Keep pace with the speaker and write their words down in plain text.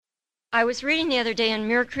I was reading the other day in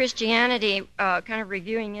Mere Christianity, kind of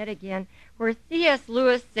reviewing it again, where C.S.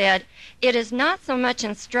 Lewis said, "It is not so much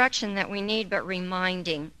instruction that we need, but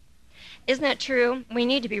reminding." Isn't that true? We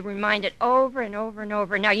need to be reminded over and over and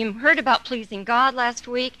over. Now, you heard about pleasing God last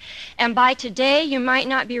week, and by today, you might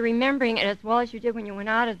not be remembering it as well as you did when you went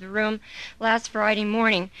out of the room last Friday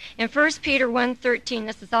morning. In 1 Peter 1:13,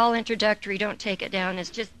 this is all introductory. Don't take it down.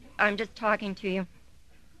 I'm just talking to you,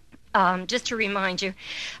 just to remind you.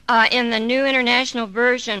 In the New International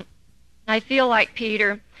Version, I feel like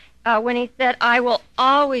Peter when he said, "I will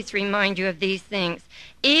always remind you of these things.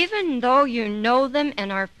 Even though you know them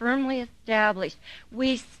and are firmly established,"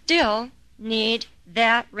 we still need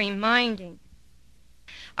that reminding.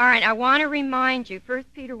 All right, I want to remind you, 1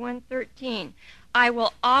 Peter 1:13, "I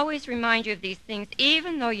will always remind you of these things,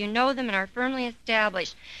 even though you know them and are firmly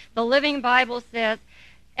established." The Living Bible says,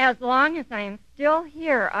 "As long as I am still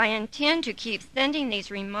here, I intend to keep sending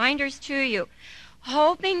these reminders to you,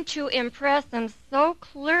 hoping to impress them so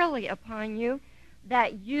clearly upon you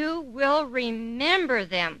that you will remember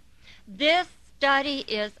them." This study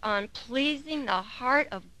is on pleasing the heart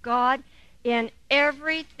of God in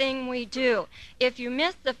everything we do. If you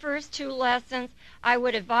missed the first two lessons, I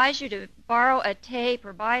would advise you to borrow a tape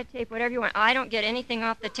or buy a tape, whatever you want. I don't get anything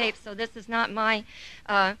off the tape, so this is not my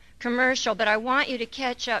commercial, but I want you to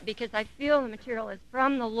catch up because I feel the material is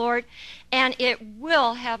from the Lord, and it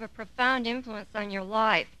will have a profound influence on your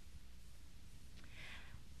life.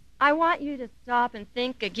 I want you to stop and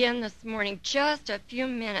think again this morning, just a few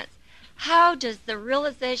minutes. How does the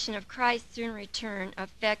realization of Christ's soon return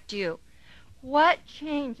affect you? What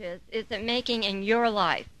changes is it making in your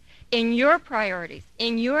life, in your priorities,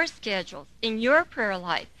 in your schedules, in your prayer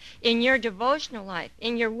life, in your devotional life,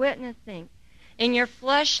 in your witnessing, in your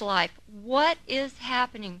flesh life? What is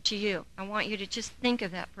happening to you? I want you to just think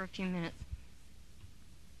of that for a few minutes.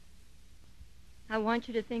 I want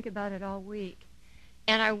you to think about it all week.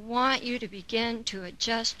 And I want you to begin to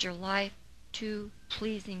adjust your life to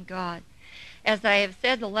pleasing God. As I have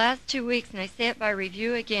said the last 2 weeks, and I say it by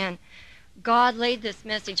review again, God laid this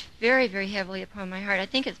message very, very heavily upon my heart. I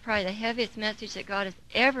think it's probably the heaviest message that God has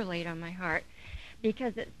ever laid on my heart,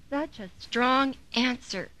 because it's such a strong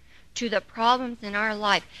answer to the problems in our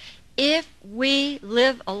life. If we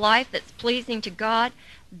live a life that's pleasing to God,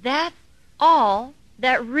 that's all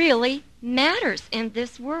that really matters in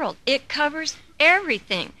this world. It covers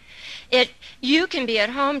everything. You can be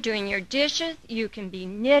at home doing your dishes, you can be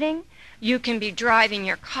knitting, you can be driving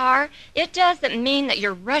your car. It doesn't mean that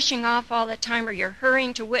you're rushing off all the time, or you're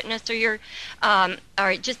hurrying to witness, or you're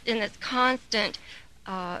or just in this constant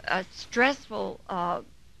stress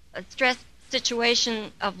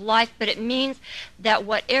situation of life. But it means that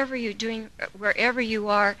whatever you're doing, wherever you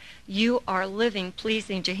are living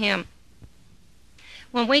pleasing to Him.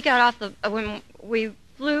 When we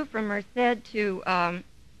flew from Merced to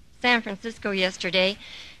San Francisco yesterday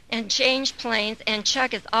and changed planes, and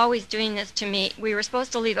Chuck is always doing this to me. We were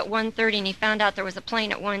supposed to leave at 1:30, and he found out there was a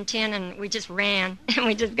plane at 1:10, and we just ran, and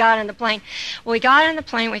we just got in the plane. Well, we got in the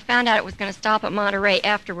plane. We found out it was going to stop at Monterey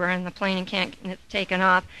after we're in the plane and it's taken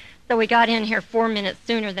off. So we got in here 4 minutes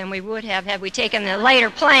sooner than we would have had we taken the later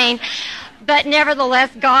plane. But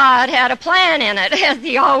nevertheless, God had a plan in it, as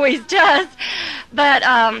He always does. But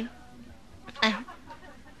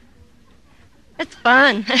it's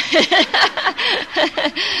fun.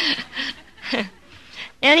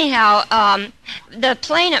 Anyhow, the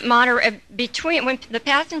plane at Monterey, when the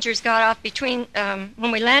passengers got off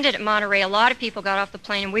when we landed at Monterey, a lot of people got off the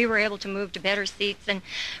plane, and we were able to move to better seats. And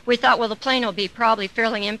we thought, well, the plane will be probably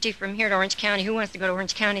fairly empty from here to Orange County. Who wants to go to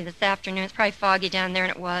Orange County this afternoon? It's probably foggy down there,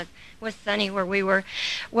 and it was. It was sunny where we were.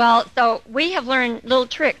 Well, so we have learned little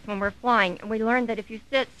tricks when we're flying. We learned that if you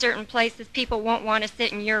sit certain places, people won't want to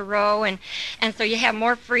sit in your row, and so you have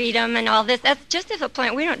more freedom and all this. That's just if a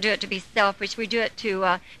plane. We don't do it to be selfish. We do it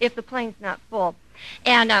to if the plane's not full.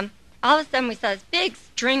 And all of a sudden we saw this big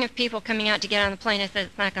string of people coming out to get on the plane. I said,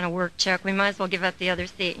 "It's not going to work, Chuck. We might as well give up the other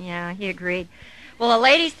seat." Yeah, he agreed. Well, a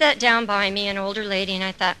lady sat down by me, an older lady, and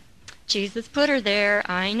I thought, Jesus put her there.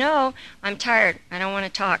 I know. I'm tired. I don't want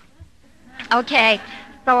to talk. Okay,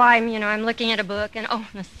 so I'm looking at a book, and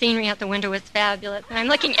the scenery out the window is fabulous, and I'm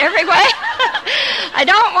looking every way. I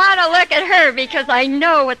don't want to look at her because I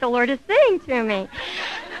know what the Lord is saying to me.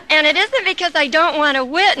 And it isn't because I don't want to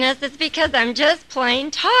witness, it's because I'm just plain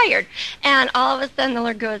tired. And all of a sudden the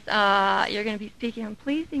Lord goes, "You're going to be speaking on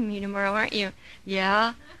pleasing me tomorrow, aren't you?"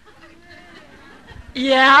 "Yeah."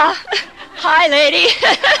 "Yeah." "Hi, lady."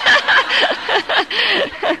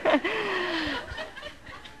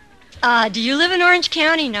 Do you live in Orange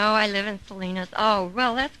County? No, I live in Salinas. Oh,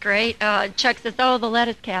 well, that's great. Chuck says, oh, the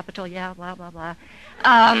lettuce capital. Yeah, blah, blah, blah.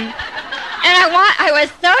 And I was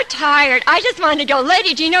so tired. I just wanted to go,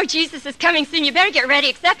 lady, do you know Jesus is coming soon? You better get ready.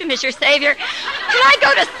 Accept him as your Savior. Can I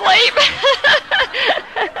go to sleep?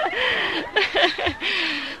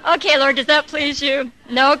 Okay, Lord, does that please you?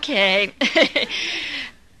 Okay.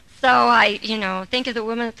 So I, think of the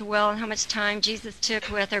woman at the well and how much time Jesus took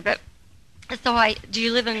with her. But so do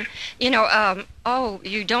you live in, oh,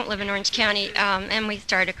 you don't live in Orange County. And we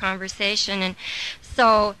started a conversation. And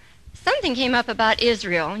so something came up about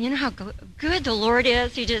Israel. You know how good the Lord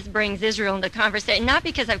is? He just brings Israel into conversation. Not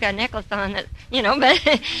because I've got a necklace on that, but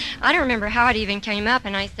I don't remember how it even came up.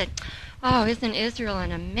 And I said, oh, isn't Israel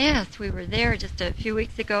in a mess? We were there just a few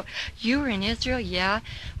weeks ago. You were in Israel? Yeah.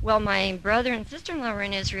 Well, my brother and sister-in-law were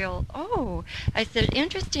in Israel. Oh. I said,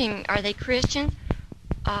 interesting. Are they Christians?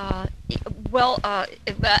 Yeah. Well,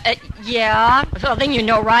 then you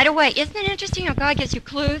know right away. Isn't it interesting how God gives you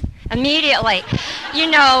clues immediately?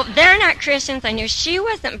 They're not Christians. I knew she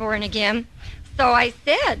wasn't born again. So I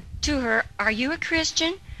said to her, are you a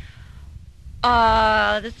Christian?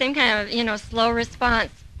 The same kind of, slow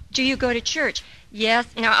response. Do you go to church? Yes.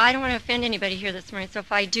 Now, I don't want to offend anybody here this morning, so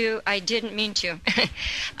if I do, I didn't mean to.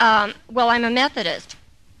 Well, I'm a Methodist.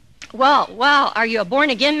 Well, wow, are you a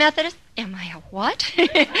born-again Methodist? Am I a what?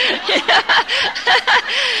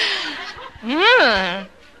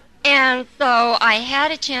 And so I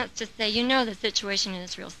had a chance to say, the situation in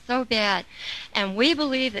Israel is so bad, and we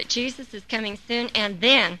believe that Jesus is coming soon. And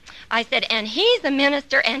then I said, and he's a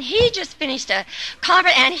minister, and he just finished a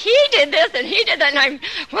conference, and he did this, and he did that, and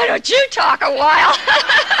why don't you talk a while?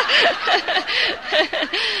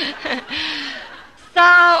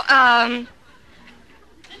 So,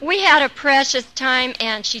 we had a precious time,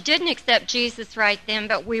 and she didn't accept Jesus right then,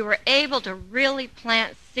 but we were able to really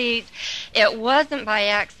plant seeds. It wasn't by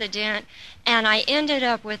accident, and I ended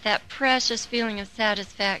up with that precious feeling of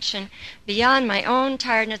satisfaction beyond my own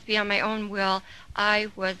tiredness, beyond my own will. I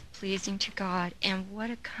was pleasing to God, and what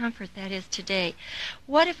a comfort that is today.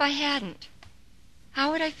 What if I hadn't?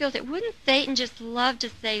 How would I feel? Wouldn't Satan just love to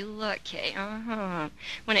say, look, Kay,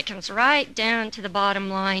 when it comes right down to the bottom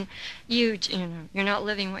line, you're not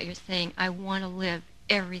living what you're saying. I want to live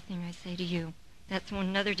everything I say to you. That's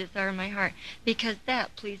another desire in my heart, because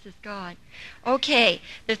that pleases God. Okay,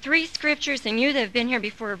 the 3 scriptures, and you that have been here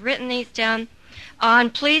before have written these down, on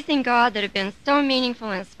pleasing God that have been so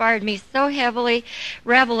meaningful and inspired me so heavily.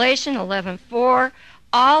 Revelation 11:4.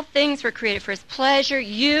 All things were created for his pleasure.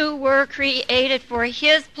 You were created for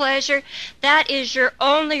his pleasure. That is your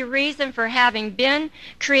only reason for having been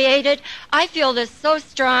created. I feel this so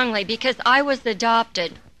strongly because I was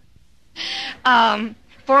adopted.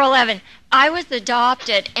 4:11. I was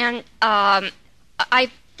adopted, and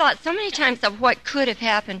I thought so many times of what could have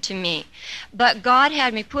happened to me. But God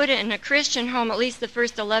had me put in a Christian home. At least the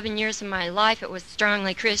first 11 years of my life, it was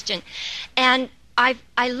strongly Christian. And I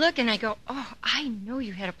look and I go, oh, I know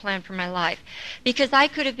you had a plan for my life, because I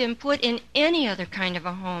could have been put in any other kind of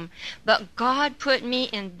a home, but God put me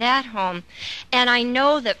in that home. And I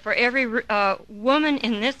know that for every woman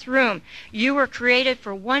in this room, you were created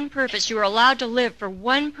for one purpose. You were allowed to live for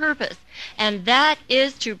one purpose, and that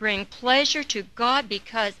is to bring pleasure to God,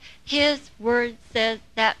 because his word says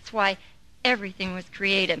that's why everything was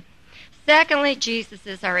created. Secondly, Jesus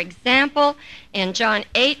is our example. In John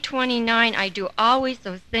 8:29, I do always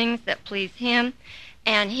those things that please him.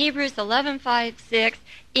 And Hebrews 11:5-6,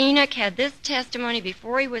 Enoch had this testimony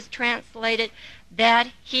before he was translated,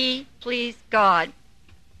 that he pleased God.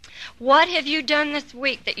 What have you done this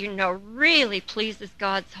week that you know really pleases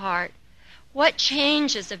God's heart? What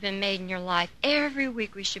changes have been made in your life? Every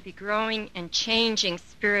week we should be growing and changing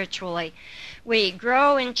spiritually. We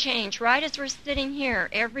grow and change right as we're sitting here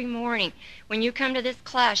every morning. When you come to this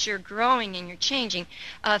class, you're growing and you're changing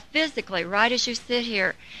physically right as you sit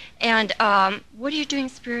here. And what are you doing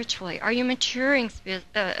spiritually? Are you maturing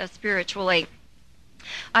spiritually?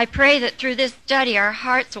 I pray that through this study our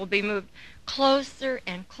hearts will be moved closer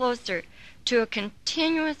and closer to a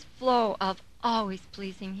continuous flow of always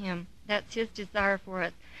pleasing him. That's his desire for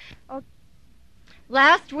us. Okay.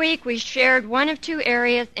 Last week we shared one of 2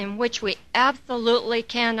 areas in which we absolutely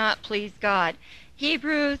cannot please God.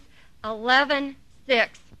 Hebrews 11:6.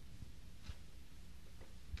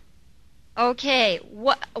 Okay,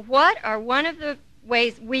 what are one of the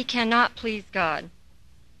ways we cannot please God?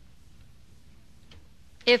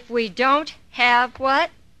 If we don't have what?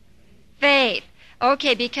 Faith.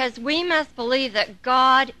 Okay, because we must believe that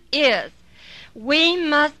God is. We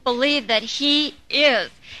must believe that he is.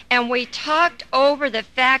 And we talked over the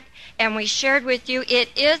fact and we shared with you, it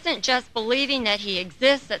isn't just believing that he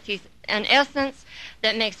exists, that he's an essence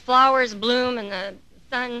that makes flowers bloom and the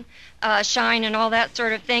sun shine and all that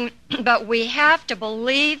sort of thing, but we have to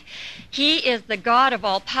believe he is the God of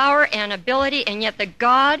all power and ability, and yet the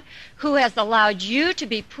God who has allowed you to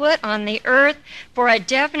be put on the earth for a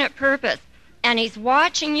definite purpose. And he's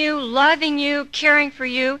watching you, loving you, caring for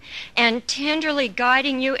you, and tenderly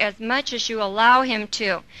guiding you as much as you allow him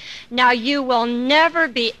to. Now, you will never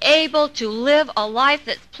be able to live a life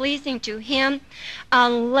that's pleasing to him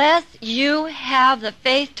unless you have the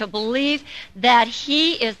faith to believe that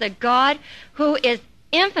he is a God who is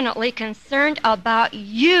infinitely concerned about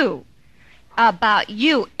you. About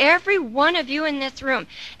you, every one of you in this room.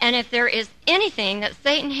 And if there is anything that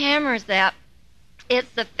Satan hammers at,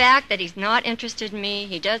 it's the fact that he's not interested in me.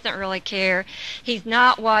 He doesn't really care. He's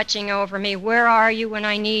not watching over me. Where are you when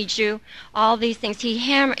I need you? All these things.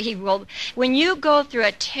 He will. When you go through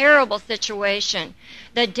a terrible situation,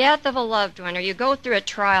 the death of a loved one, or you go through a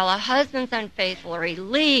trial, a husband's unfaithful, or he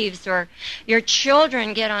leaves, or your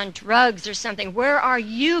children get on drugs or something, where are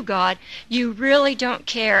you, God? You really don't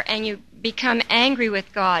care, and you become angry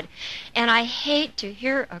with God. And I hate to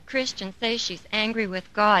hear a Christian say she's angry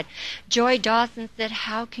with God. Joy Dawson said,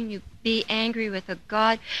 how can you be angry with a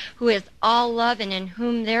God who is all love and in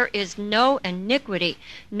whom there is no iniquity,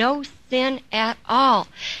 no sin at all?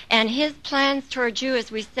 And his plans towards you,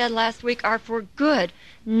 as we said last week, are for good,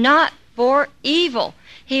 not for evil.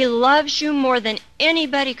 He loves you more than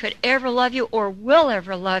anybody could ever love you or will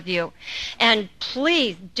ever love you. And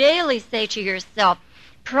please daily say to yourself,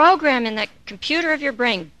 program in the computer of your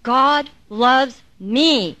brain, God loves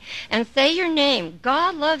me. And say your name.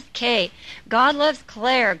 God loves Kay. God loves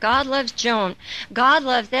Claire. God loves Joan. God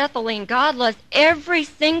loves Ethelene. God loves every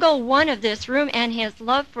single one of this room, and his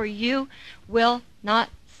love for you will not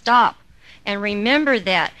stop. And remember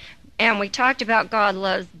that. And we talked about God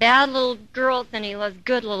loves bad little girls and he loves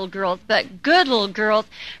good little girls. But good little girls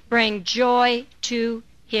bring joy to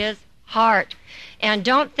his heart. And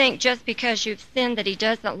don't think just because you've sinned that he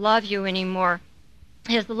doesn't love you anymore.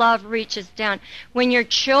 His love reaches down. When your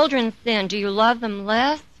children sin, do you love them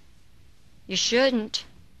less? You shouldn't.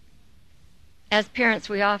 As parents,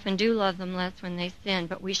 we often do love them less when they sin,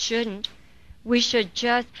 but we shouldn't. We should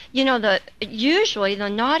just, usually the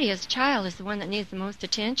naughtiest child is the one that needs the most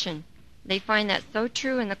attention. They find that so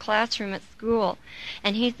true in the classroom at school.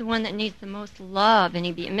 And he's the one that needs the most love, and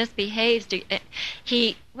he misbehaves.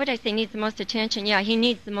 Needs the most attention? Yeah, he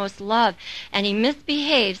needs the most love. And he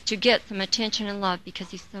misbehaves to get some attention and love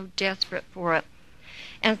because he's so desperate for it.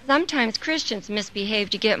 And sometimes Christians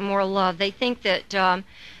misbehave to get more love. They think that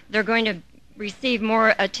they're going to receive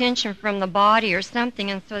more attention from the body or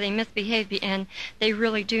something, and so they misbehave, and they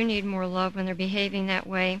really do need more love when they're behaving that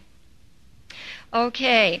way.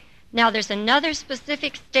 Okay. Now, there's another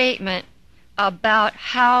specific statement about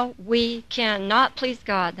how we can not please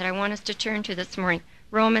God that I want us to turn to this morning.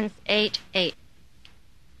 Romans 8:8.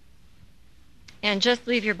 And just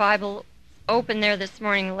leave your Bible open there this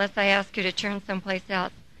morning unless I ask you to turn someplace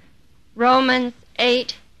else. Romans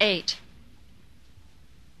 8:8.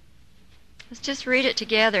 Let's just read it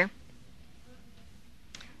together.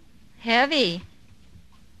 Heavy.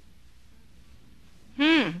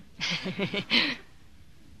 Let's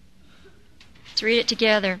read it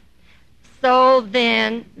together. So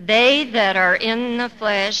then, they that are in the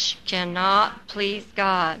flesh cannot please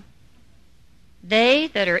God. They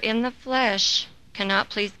that are in the flesh cannot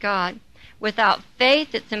please God. Without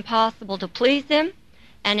faith, it's impossible to please him,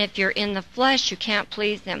 and if you're in the flesh, you can't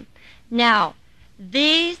please him. Now,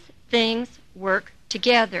 these things work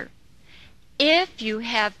together. If you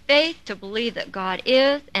have faith to believe that God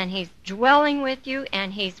is, and he's dwelling with you,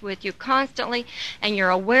 and he's with you constantly, and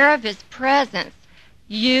you're aware of his presence,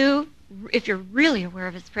 if you're really aware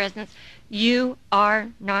of his presence, you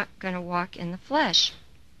are not going to walk in the flesh.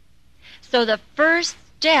 So the first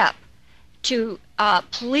step to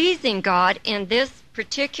pleasing God in this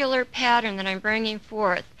particular pattern that I'm bringing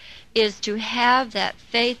forth is to have that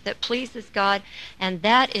faith that pleases God, and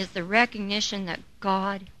that is the recognition that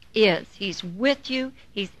God is. He's with you.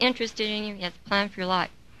 He's interested in you. He has a plan for your life.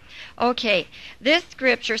 Okay, this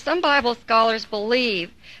scripture, some Bible scholars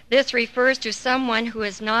believe this refers to someone who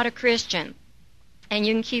is not a Christian. And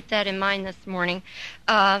you can keep that in mind this morning.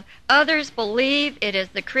 Others believe it is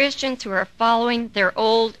the Christians who are following their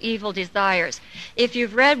old evil desires. If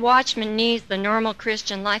you've read Watchman Nee's The Normal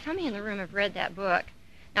Christian Life, how many in the room have read that book?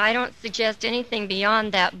 Now, I don't suggest anything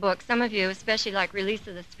beyond that book. Some of you, especially like Release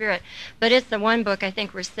of the Spirit, but it's the one book I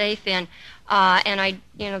think we're safe in. And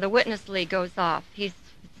the Witness Lee goes off. It's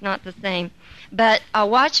It's not the same. But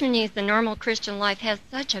Watchman Nee, The Normal Christian Life, has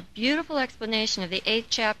such a beautiful explanation of the 8th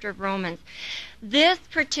chapter of Romans. This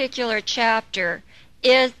particular chapter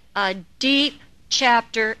is a deep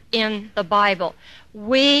chapter in the Bible.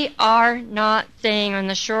 We are not staying on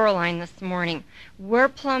the shoreline this morning. We're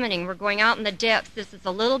plummeting. We're going out in the depths. This is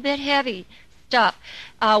a little bit heavy stuff.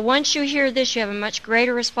 Once you hear this, you have a much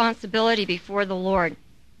greater responsibility before the Lord.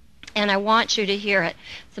 And I want you to hear it.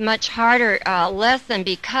 It's a much harder lesson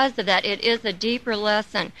because of that. It is a deeper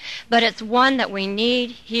lesson, but it's one that we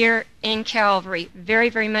need here in Calvary, very,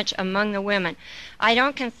 very much among the women. I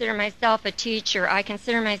don't consider myself a teacher. I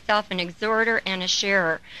consider myself an exhorter and a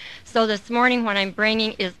sharer. So this morning what I'm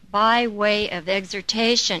bringing is by way of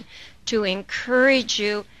exhortation to encourage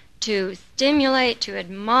you, to stimulate, to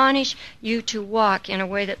admonish you to walk in a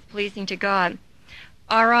way that's pleasing to God.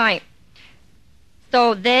 All right.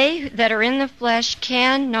 So they that are in the flesh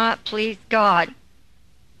cannot please God.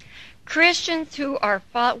 Christians who are,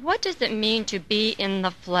 what does it mean to be in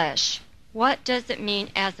the flesh? What does it mean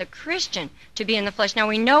as a Christian to be in the flesh? Now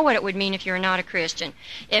we know what it would mean if you're not a Christian.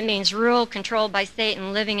 It means ruled, controlled by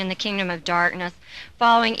Satan, living in the kingdom of darkness,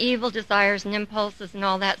 following evil desires and impulses and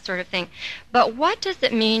all that sort of thing. But what does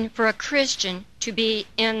it mean for a Christian to be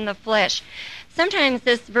in the flesh? Sometimes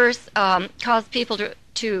this verse calls people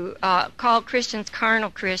to call Christians carnal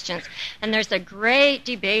Christians. And there's a great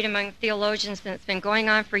debate among theologians that's been going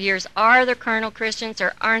on for years. Are there carnal Christians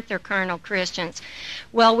or aren't there carnal Christians?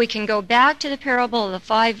 Well, we can go back to the parable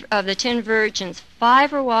of the 10 virgins.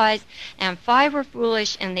 5 were wise and 5 were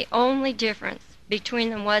foolish, and the only difference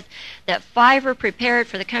between them was that 5 were prepared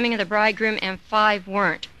for the coming of the bridegroom and 5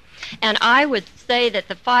 weren't. And I would say that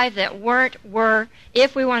the 5 that weren't were,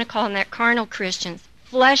 if we want to call them that, carnal Christians.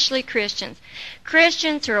 Fleshly Christians.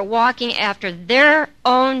 Christians who are walking after their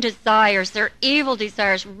own desires, their evil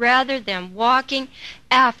desires, rather than walking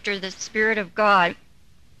after the Spirit of God.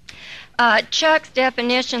 Chuck's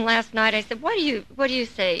definition last night, I said, what do you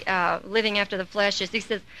say living after the flesh is? He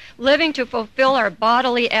says, living to fulfill our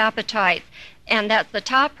bodily appetites, and that's the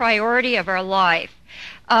top priority of our life.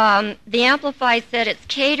 The Amplified said it's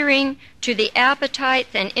catering to the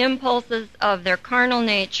appetites and impulses of their carnal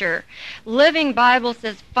nature. Living Bible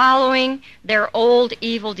says following their old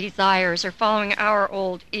evil desires, or following our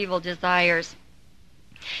old evil desires.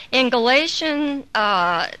 In Galatians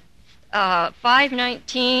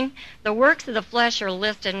 5:19, the works of the flesh are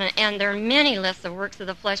listed, and there are many lists of works of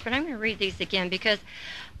the flesh, but I'm going to read these again because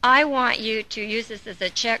I want you to use this as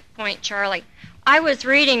a checkpoint, Charlie. I was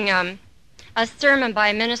reading a sermon by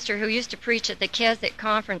a minister who used to preach at the Keswick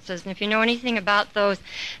conferences. And if you know anything about those,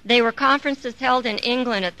 they were conferences held in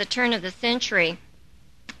England at the turn of the century.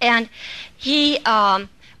 And he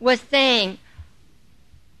was saying,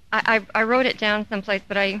 I wrote it down someplace,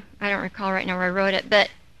 but I don't recall right now where I wrote it. But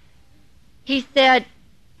he said,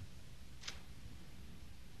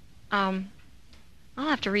 I'll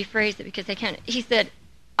have to rephrase it because I can't. He said,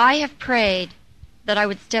 I have prayed that I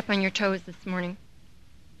would step on your toes this morning.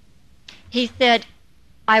 He said,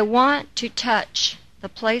 I want to touch the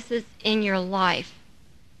places in your life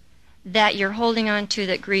that you're holding on to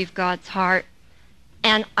that grieve God's heart,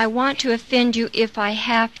 and I want to offend you if I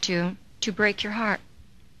have to break your heart,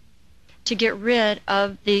 to get rid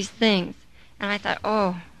of these things. And I thought,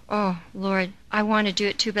 oh, Lord, I want to do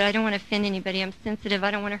it too, but I don't want to offend anybody. I'm sensitive.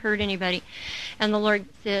 I don't want to hurt anybody. And the Lord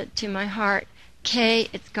said to my heart, Kay,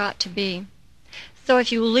 it's got to be. So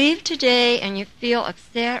if you leave today and you feel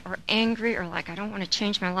upset or angry or like, I don't want to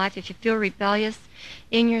change my life, if you feel rebellious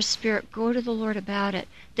in your spirit, go to the Lord about it.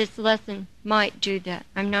 This lesson might do that.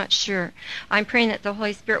 I'm not sure. I'm praying that the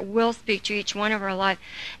Holy Spirit will speak to each one of our lives.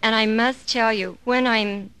 And I must tell you, when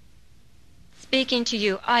I'm speaking to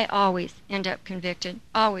you, I always end up convicted.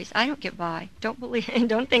 Always. I don't get by.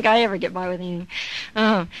 Don't think I ever get by with anything.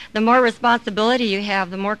 The more responsibility you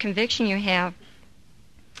have, the more conviction you have.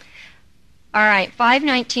 All right,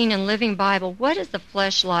 5:19 in Living Bible, what is the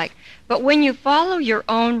flesh like? But when you follow your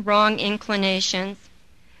own wrong inclinations,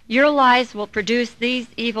 your lives will produce these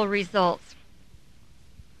evil results.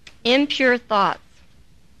 Impure thoughts,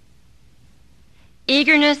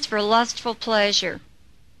 eagerness for lustful pleasure,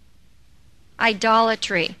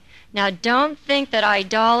 idolatry. Now, don't think that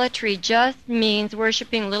idolatry just means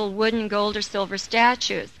worshiping little wooden, gold, or silver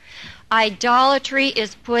statues. Idolatry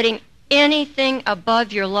is putting anything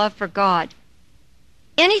above your love for God.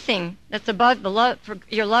 Anything that's above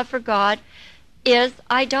your love for God is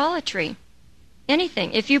idolatry.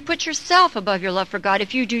 Anything. If you put yourself above your love for God,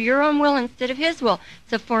 if you do your own will instead of His will,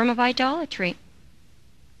 it's a form of idolatry.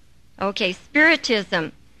 Okay,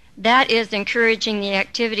 spiritism. That is encouraging the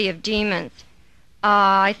activity of demons.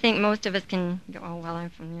 I think most of us can go, oh, well,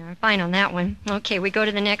 I'm fine on that one. Okay, we go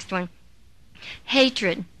to the next one.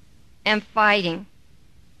 Hatred and fighting,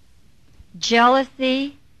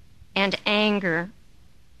 jealousy and anger,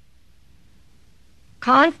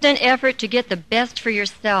 constant effort to get the best for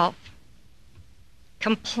yourself,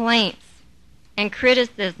 complaints and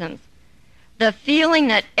criticisms, the feeling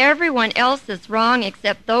that everyone else is wrong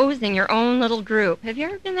except those in your own little group. Have you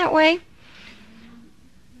ever been that way?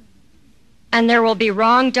 And there will be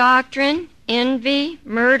wrong doctrine, envy,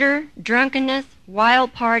 murder, drunkenness,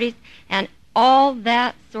 wild parties, and all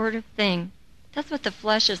that sort of thing. That's what the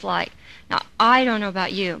flesh is like. Now, I don't know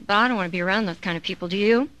about you, but I don't want to be around those kind of people, do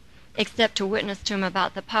you? Except to witness to them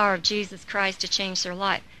about the power of Jesus Christ to change their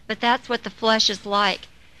life. But that's what the flesh is like.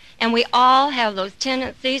 And we all have those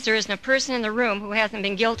tendencies. There isn't a person in the room who hasn't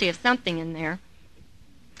been guilty of something in there.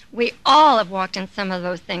 We all have walked in some of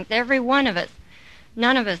those things, every one of us.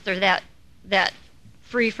 None of us are that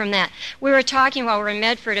free from that. We were talking while we were in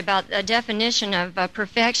Medford about a definition of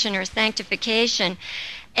perfection or sanctification,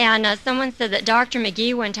 and someone said that Dr.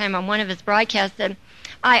 McGee one time on one of his broadcasts said,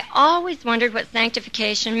 I always wondered what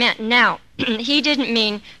sanctification meant. Now, he didn't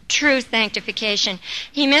mean true sanctification.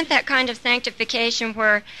 He meant that kind of sanctification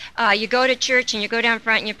where you go to church and you go down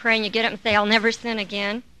front and you pray and you get up and say, I'll never sin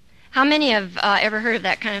again. How many have ever heard of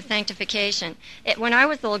that kind of sanctification? When I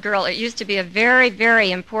was a little girl, it used to be a very,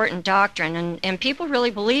 very important doctrine, and people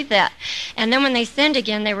really believed that. And then when they sinned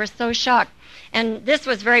again, they were so shocked. And this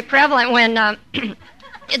was very prevalent when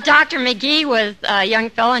Dr. McGee was a young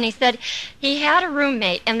fellow, and he said he had a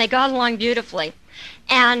roommate, and they got along beautifully.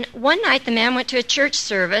 And one night the man went to a church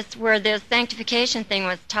service where this sanctification thing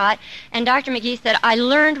was taught, and Dr. McGee said, I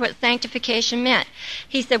learned what sanctification meant.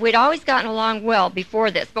 He said, we'd always gotten along well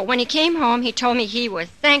before this, but when he came home, he told me he was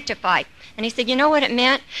sanctified. And he said, you know what it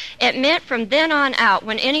meant? It meant from then on out,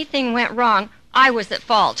 when anything went wrong, I was at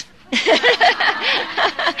fault.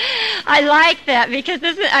 I like that because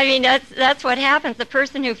that's what happens. The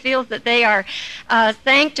person who feels that they are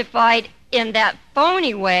sanctified in that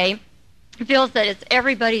phony way feels that it's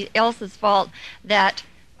everybody else's fault that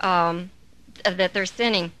they're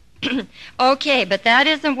sinning. Okay, but that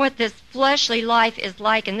isn't what this fleshly life is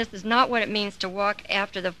like, and this is not what it means to walk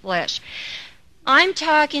after the flesh. I'm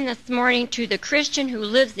talking this morning to the Christian who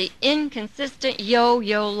lives the inconsistent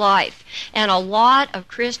yo-yo life, and a lot of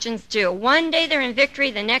Christians do. One day they're in victory,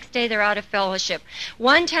 the next day they're out of fellowship.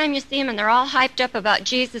 One time you see them and they're all hyped up about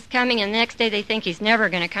Jesus coming, and the next day they think he's never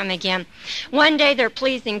going to come again. One day they're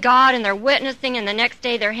pleasing God and they're witnessing, and the next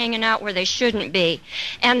day they're hanging out where they shouldn't be.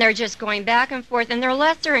 And they're just going back and forth, and there are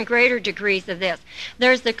lesser and greater degrees of this.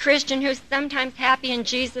 There's the Christian who's sometimes happy in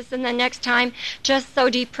Jesus, and the next time just so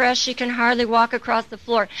depressed she can hardly walk across the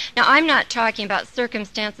floor. Now, I'm not talking about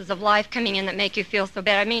circumstances of life coming in that make you feel so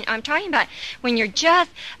bad. I'm talking about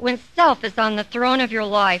when self is on the throne of your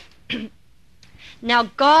life. Now,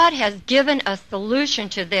 God has given a solution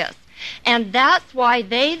to this. And that's why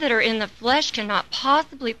they that are in the flesh cannot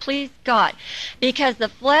possibly please God. Because the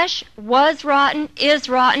flesh was rotten, is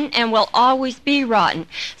rotten, and will always be rotten.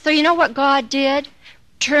 So you know what God did?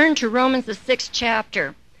 Turn to Romans the 6th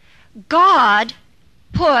chapter. God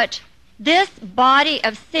put this body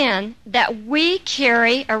of sin that we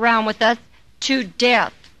carry around with us to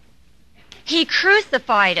death. He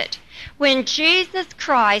crucified it. When Jesus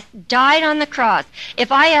Christ died on the cross,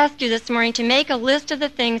 if I asked you this morning to make a list of the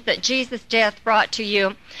things that Jesus' death brought to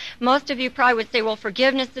you, most of you probably would say, well,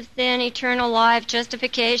 forgiveness of sin, eternal life,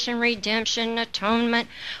 justification, redemption, atonement,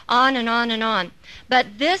 on and on and on.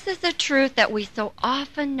 But this is a truth that we so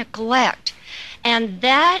often neglect, and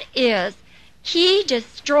that is he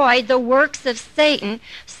destroyed the works of Satan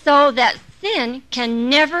so that sin can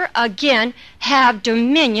never again have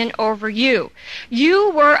dominion over you.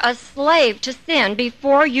 You were a slave to sin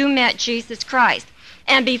before you met Jesus Christ,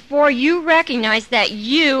 and before you recognized that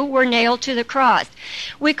you were nailed to the cross.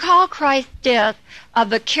 We call Christ's death a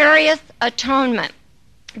vicarious atonement.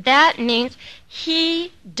 That means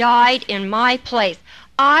he died in my place.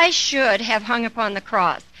 I should have hung upon the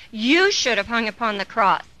cross. You should have hung upon the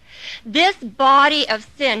cross. This body of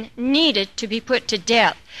sin needed to be put to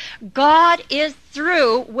death. God is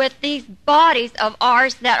through with these bodies of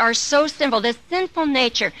ours that are so sinful, this sinful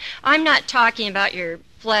nature. I'm not talking about your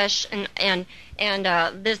flesh and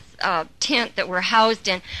this tent that we're housed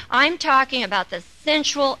in. I'm talking about the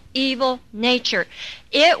sensual, evil nature.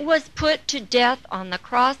 It was put to death on the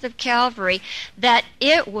cross of Calvary that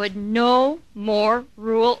it would no more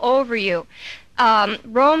rule over you.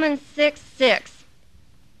 Romans 6:6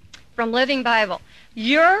 from Living Bible.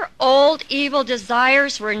 Your old evil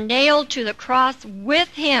desires were nailed to the cross with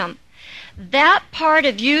him, That part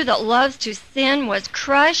of you that loves to sin was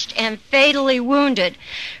crushed and fatally wounded,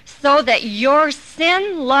 so that your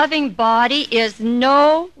sin-loving body is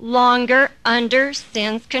no longer under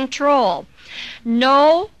sin's control.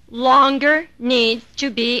 No longer needs to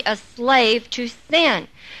be a slave to sin.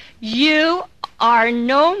 You are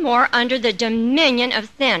no more under the dominion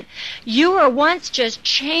of sin. You were once just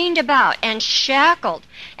chained about and shackled,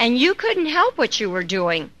 and you couldn't help what you were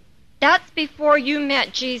doing. That's before you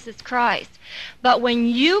met Jesus Christ. But when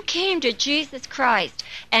you came to Jesus Christ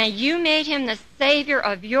and you made him the Savior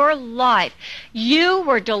of your life, you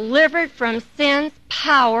were delivered from sin's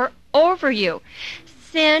power over you.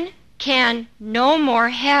 Sin can no more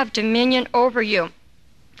have dominion over you.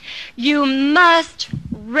 You must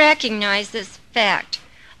recognize this fact.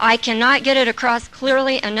 I cannot get it across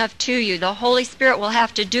clearly enough to you. The Holy Spirit will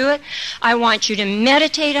have to do it. I want you to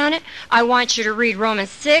meditate on it. I want you to read Romans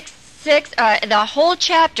 6, the whole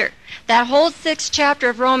chapter, that whole 6th chapter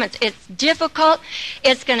of Romans. It's difficult.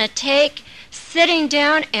 It's going to take sitting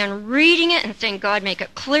down and reading it and saying, God, make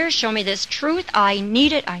it clear. Show me this truth. I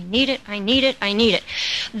need it. I need it. I need it. I need it.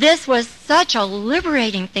 This was such a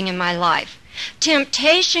liberating thing in my life.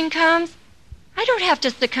 Temptation comes. I don't have to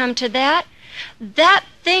succumb to that. That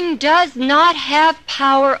thing does not have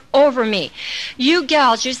power over me. You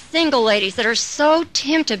gals, you single ladies that are so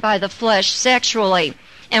tempted by the flesh sexually,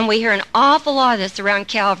 and we hear an awful lot of this around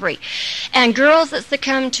Calvary, and girls that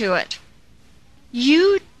succumb to it,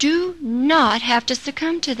 you do not have to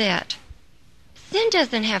succumb to that. Sin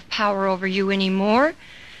doesn't have power over you anymore.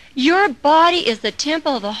 Your body is the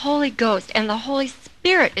temple of the Holy Ghost, and the Holy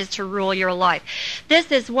Spirit is to rule your life.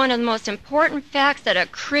 This is one of the most important facts that a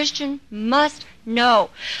Christian must know.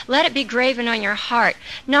 Let it be graven on your heart,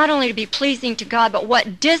 not only to be pleasing to God, but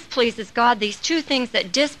what displeases God. These two things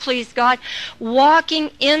that displease God, walking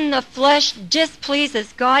in the flesh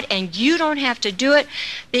displeases God, and you don't have to do it,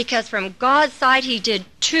 because from God's side he did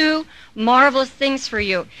two marvelous things for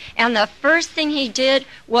you. And the first thing he did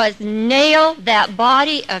was nail that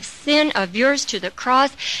body of sin of yours to the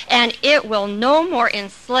cross, and it will no more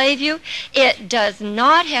enslave you. It does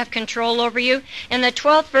not have control over you. In the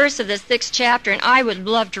 12th verse of the 6th chapter, and I would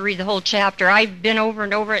love to read the whole chapter. I've been over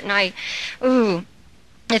and over it, and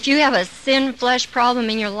if you have a sin flesh problem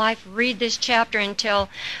in your life, read this chapter until,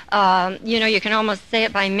 you can almost say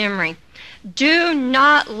it by memory. Do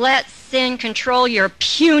not let sin control your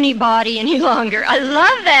puny body any longer. I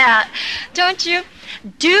love that, don't you?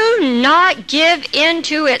 Do not give in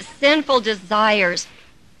to its sinful desires.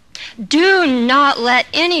 Do not let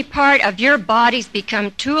any part of your bodies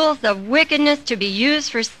become tools of wickedness to be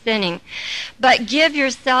used for sinning, but give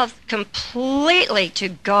yourselves completely to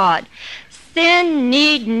God. Sin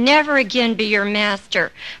need never again be your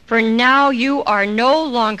master, for now you are no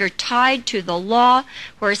longer tied to the law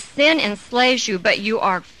where sin enslaves you, but you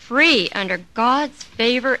are free under God's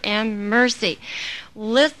favor and mercy.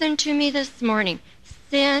 Listen to me this morning.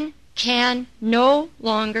 Sin can no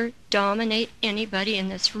longer dominate anybody in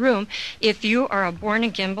this room if you are a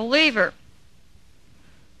born-again believer.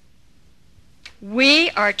 We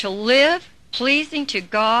are to live pleasing to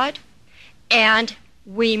God, and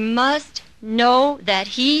we must know that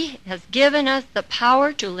he has given us the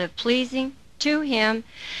power to live pleasing to him.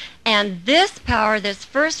 And this power, this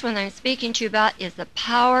first one I'm speaking to you about, is the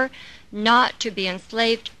power not to be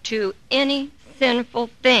enslaved to any sinful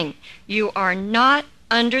thing. You are not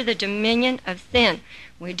under the dominion of sin.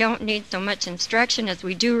 We don't need so much instruction as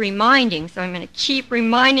we do reminding, so I'm going to keep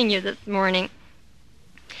reminding you this morning.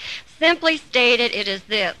 Simply stated, it is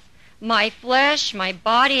this: my flesh, my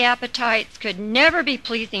body appetites could never be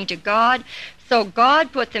pleasing to God, so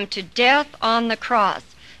God put them to death on the cross.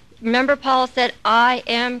 Remember, Paul said, I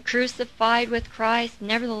am crucified with Christ,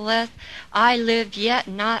 nevertheless I live, yet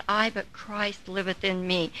not I, but Christ liveth in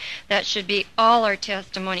me. That should be all our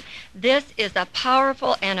testimony. This is a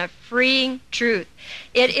powerful and a freeing truth.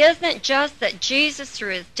 It isn't just that Jesus,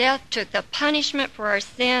 through his death, took the punishment for our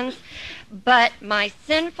sins, but my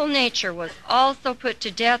sinful nature was also put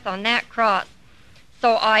to death on that cross.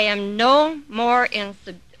 So I am no more in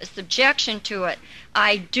subjection to it.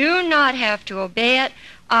 I do not have to obey it.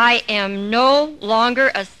 I am no longer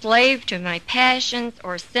a slave to my passions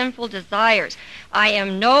or sinful desires. I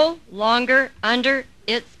am no longer under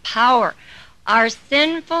its power. Our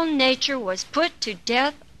sinful nature was put to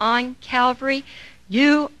death on Calvary.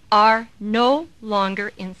 You are no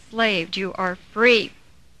longer enslaved. You are free.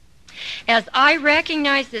 As I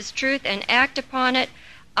recognize this truth and act upon it,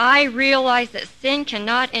 I realize that sin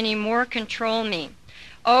cannot anymore control me.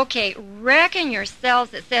 Okay, reckon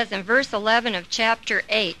yourselves, it says in verse 11 of chapter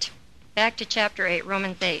 8. Back to chapter 8,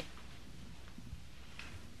 Romans 8.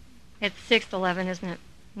 It's 6:11, isn't it?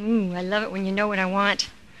 Ooh, I love it when you know what I want.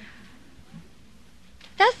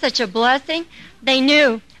 That's such a blessing. They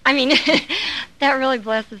knew. I mean, that really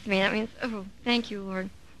blesses me. That means, oh, thank you, Lord.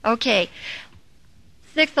 Okay.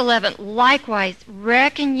 6:11, likewise,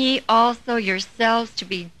 reckon ye also yourselves to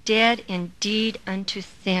be dead indeed unto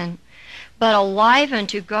sin, but alive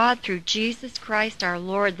unto God through Jesus Christ our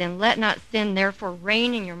Lord. Then let not sin therefore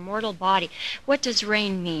reign in your mortal body. What does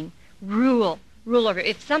reign mean? Rule over.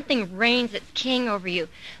 If something reigns, it's king over you.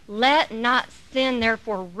 Let not sin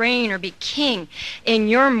therefore reign or be king in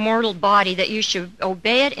your mortal body, that you should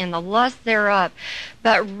obey it in the lust thereof.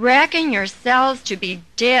 But reckon yourselves to be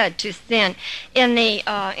dead to sin. In the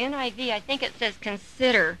NIV, I think it says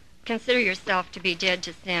consider yourself to be dead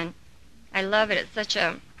to sin. I love it. It's such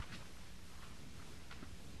a,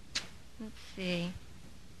 let's see.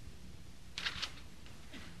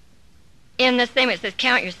 In the same way, it says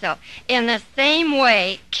count yourself. In the same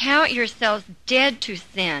way, count yourselves dead to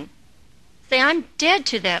sin. Say, I'm dead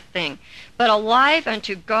to that thing, but alive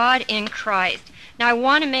unto God in Christ. Now, I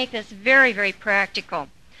want to make this very, very practical.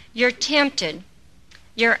 You're tempted.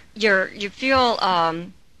 You feel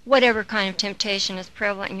whatever kind of temptation is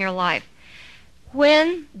prevalent in your life.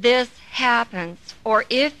 When this happens, or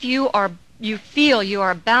if you feel you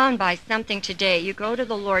are bound by something today, you go to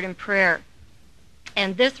the Lord in prayer.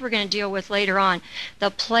 And this we're going to deal with later on, the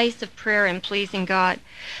place of prayer and pleasing God.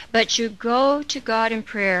 But you go to God in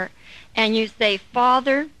prayer and you say,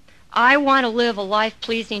 Father, I want to live a life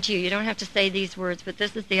pleasing to you. You don't have to say these words, but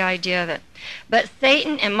this is the idea of it. But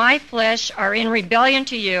Satan and my flesh are in rebellion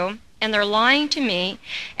to you, and they're lying to me,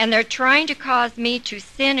 and they're trying to cause me to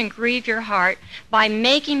sin and grieve your heart by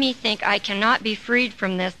making me think I cannot be freed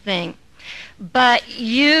from this thing. But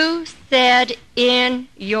you said in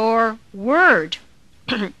your word.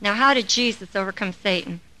 Now, how did Jesus overcome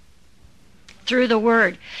Satan? Through the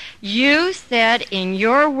Word. You said in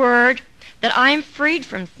your Word that I'm freed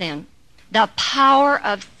from sin, the power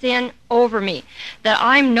of sin over me, that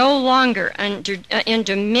I'm no longer under in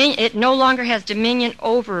dominion. It no longer has dominion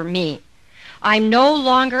over me. I'm no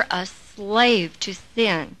longer a slave to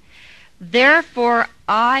sin. Therefore,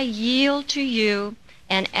 I yield to you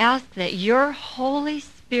and ask that your Holy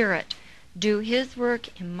Spirit do His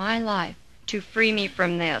work in my life to free me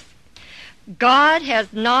from this. God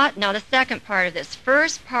has not, now the second part of this,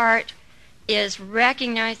 first part is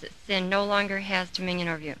recognize that sin no longer has dominion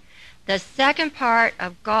over you. The second part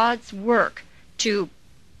of God's work to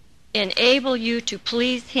enable you to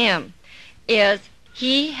please Him is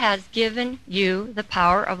He has given you the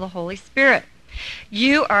power of the Holy Spirit.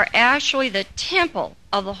 You are actually the temple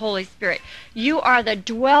of the Holy Spirit. You are the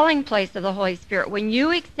dwelling place of the Holy Spirit. When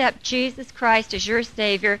you accept Jesus Christ as your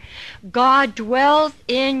Savior, God dwells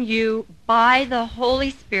in you by the Holy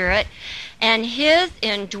Spirit, and His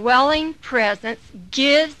indwelling presence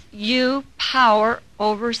gives you power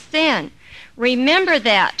over sin. Remember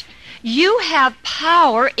that. You have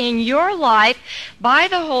power in your life by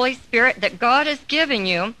the Holy Spirit that God has given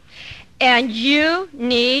you, and you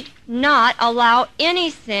need not allow any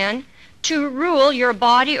sin to rule your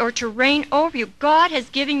body or to reign over you. God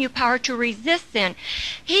has given you power to resist sin.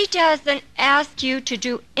 He doesn't ask you to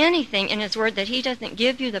do anything in His Word that He doesn't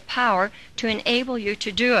give you the power to enable you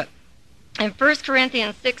to do it. In 1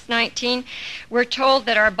 Corinthians 6:19, we're told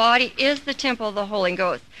that our body is the temple of the Holy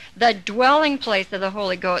Ghost, the dwelling place of the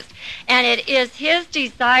Holy Ghost. And it is His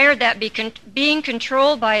desire that being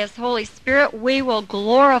controlled by His Holy Spirit, we will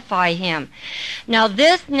glorify Him. Now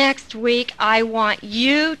this next week, I want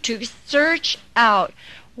you to search out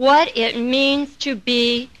what it means to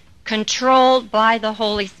be controlled by the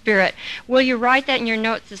Holy Spirit. Will you write that in your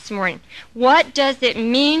notes this morning? What does it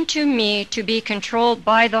mean to me to be controlled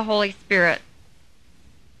by the Holy Spirit?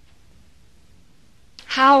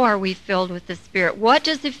 How are we filled with the Spirit? What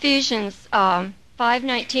does Ephesians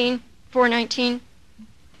 5:19, 4:19?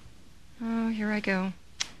 Oh, here I go.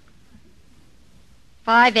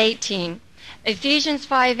 5:18. Ephesians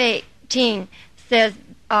 5:18 says,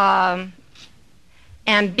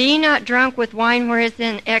 and be not drunk with wine wherein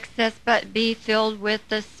is excess, but be filled with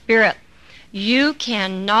the Spirit. You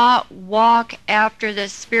cannot walk after the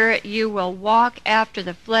Spirit. You will walk after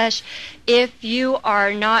the flesh if you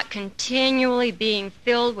are not continually being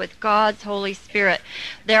filled with God's Holy Spirit.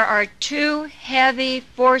 There are two heavy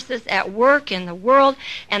forces at work in the world,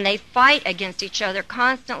 and they fight against each other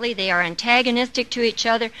constantly. They are antagonistic to each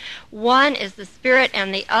other. One is the Spirit,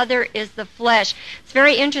 and the other is the flesh. It's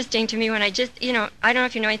very interesting to me when I don't know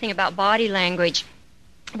if you know anything about body language.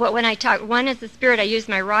 when I talk, one is the spirit, I use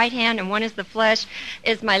my right hand, and one is the flesh,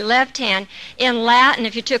 is my left hand. In Latin,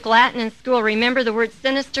 if you took Latin in school, remember the word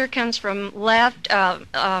sinister comes from left,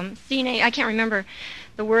 sine, I can't remember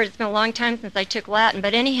the word, it's been a long time since I took Latin,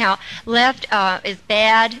 but anyhow, left is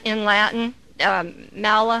bad in Latin,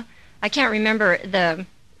 mala, I can't remember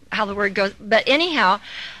how the word goes, but anyhow,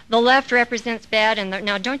 the left represents bad, and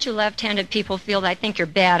now don't you left-handed people feel that I think you're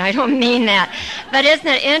bad. I don't mean that. But isn't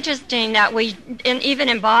it interesting that even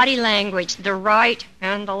in body language, the right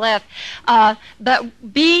and the left, but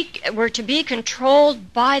we're to be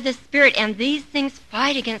controlled by the Spirit, and these things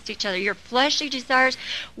fight against each other. Your fleshly desires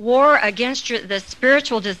war against the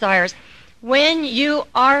spiritual desires. When you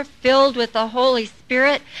are filled with the Holy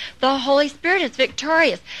Spirit is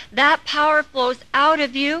victorious. That power flows out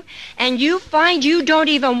of you, and you find you don't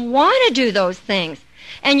even want to do those things.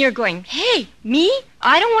 And you're going, hey, me?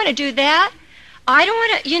 I don't want to do that. I don't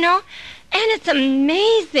want to, and it's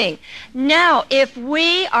amazing. Now, if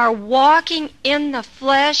we are walking in the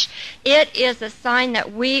flesh, it is a sign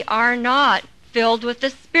that we are not filled with the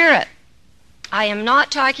Spirit. I am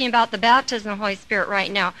not talking about the baptism of the Holy Spirit right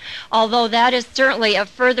now, although that is certainly a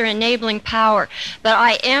further enabling power. But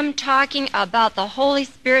I am talking about the Holy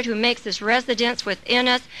Spirit who makes his residence within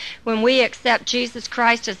us when we accept Jesus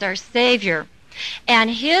Christ as our Savior.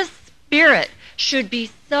 And his Spirit should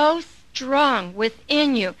be so strong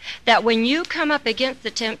within you that when you come up against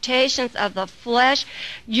the temptations of the flesh,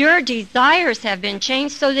 your desires have been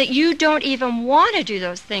changed so that you don't even want to do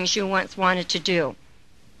those things you once wanted to do.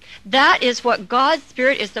 That is what God's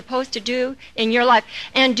Spirit is supposed to do in your life.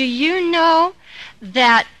 And do you know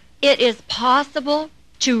that it is possible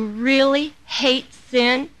to really hate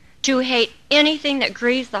sin, to hate anything that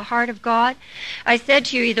grieves the heart of God? I said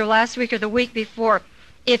to you either last week or the week before,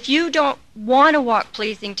 if you don't want to walk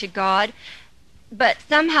pleasing to God, but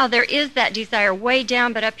somehow there is that desire way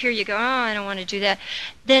down, but up here you go, I don't want to do that,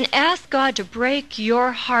 then ask God to break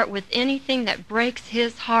your heart with anything that breaks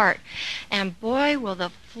his heart. And boy, will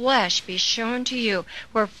the flesh be shown to you,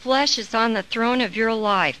 where flesh is on the throne of your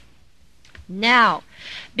life. Now,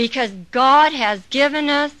 because God has given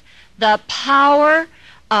us the power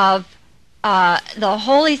of the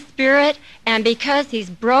Holy Spirit, and because he's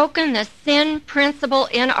broken the sin principle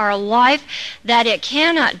in our life that it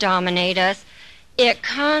cannot dominate us, it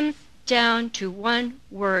comes down to one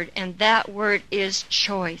word, and that word is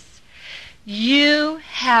choice. You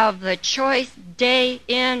have the choice day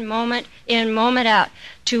in, moment out,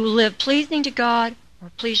 to live pleasing to God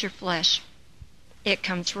or please your flesh. It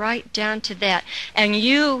comes right down to that. And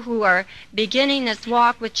you who are beginning this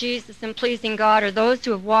walk with Jesus and pleasing God, or those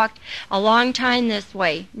who have walked a long time this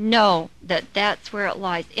way, know that that's where it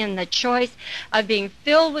lies, in the choice of being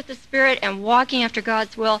filled with the Spirit and walking after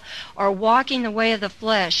God's will, or walking the way of the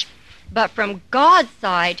flesh. But from God's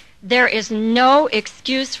side, there is no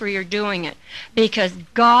excuse for your doing it, because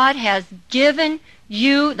God has given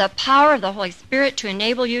you the power of the Holy Spirit to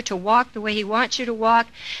enable you to walk the way he wants you to walk,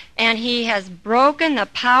 and he has broken the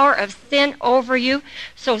power of sin over you,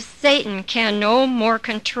 so Satan can no more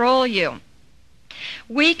control you.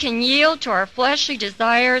 We can yield to our fleshly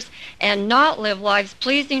desires and not live lives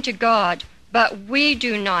pleasing to God, but we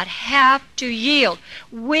do not have to yield.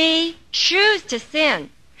 We choose to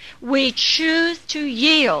sin. We choose to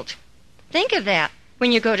yield. Think of that.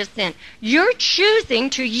 When you go to sin, you're choosing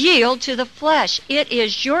to yield to the flesh. It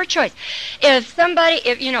is your choice. If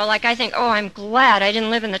like I think, I'm glad I didn't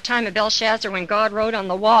live in the time of Belshazzar when God wrote on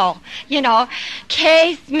the wall.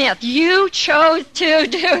 Kay Smith, you chose to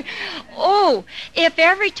do. If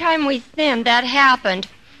every time we sinned that happened,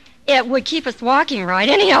 it would keep us walking right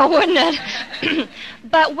anyhow, wouldn't it?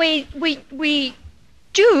 But we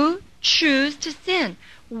do choose to sin.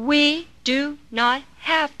 We do not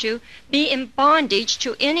have to be in bondage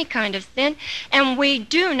to any kind of sin, and we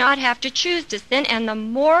do not have to choose to sin. And the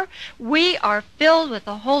more we are filled with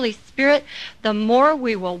the Holy Spirit, the more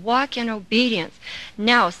we will walk in obedience.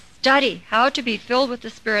 Now, study how to be filled with the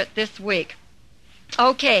Spirit this week.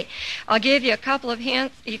 Okay, I'll give you a couple of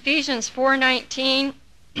hints. Ephesians 4:19,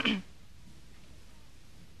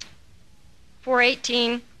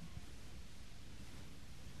 4:18,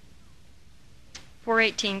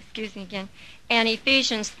 4:18, and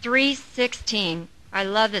Ephesians 3:16. I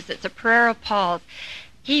love this. It's a prayer of Paul's.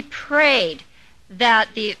 He prayed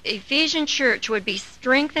that the Ephesian church would be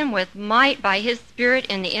strengthened with might by his Spirit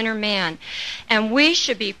in the inner man. And we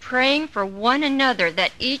should be praying for one another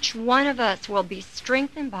that each one of us will be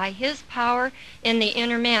strengthened by his power in the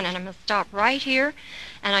inner man. And I'm going to stop right here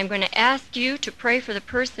And I'm going to ask you to pray for the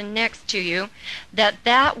person next to you, that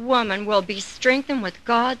that woman will be strengthened with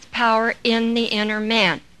God's power in the inner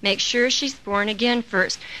man. Make sure she's born again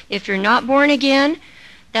first. If you're not born again,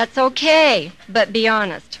 that's okay, but be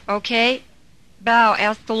honest, okay? Bow,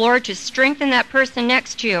 ask the Lord to strengthen that person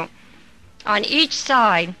next to you on each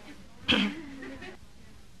side.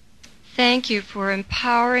 Thank you for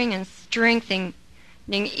empowering and strengthening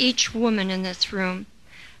each woman in this room.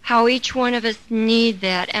 How each one of us need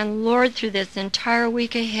that. And Lord, through this entire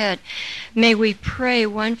week ahead, may we pray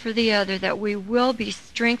one for the other that we will be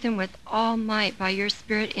strengthened with all might by your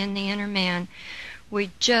Spirit in the inner man. We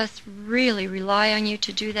just really rely on you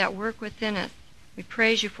to do that work within us. We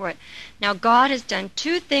praise you for it. Now, God has done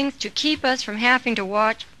two things to keep us from having to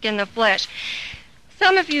walk in the flesh.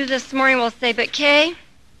 Some of you this morning will say, but Kay,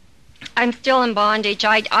 I'm still in bondage.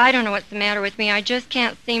 I don't know what's the matter with me. I just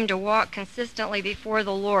can't seem to walk consistently before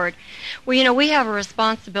the Lord. Well, we have a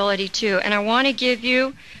responsibility too, and I want to give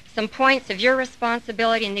you some points of your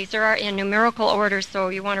responsibility, and these are in numerical order, so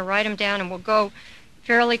you want to write them down, and we'll go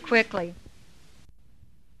fairly quickly.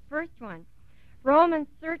 First one, Romans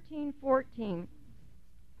 13:14.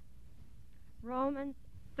 Romans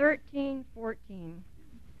 13:14.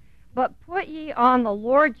 But put ye on the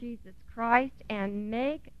Lord Jesus Christ, and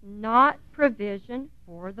make not provision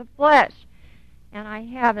for the flesh. And I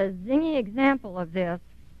have a zingy example of this.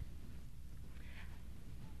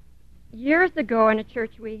 Years ago in a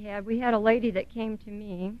church we had a lady that came to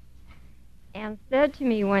me and said to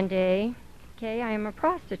me one day, "Kay, I am a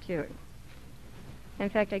prostitute." In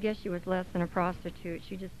fact, I guess she was less than a prostitute.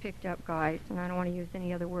 She just picked up guys, and I don't want to use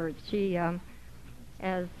any other words. She,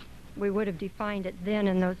 as we would have defined it then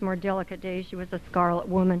in those more delicate days, she was a scarlet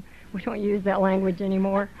woman. We don't use that language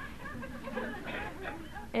anymore.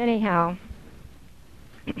 Anyhow.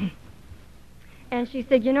 And she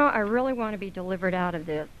said, I really want to be delivered out of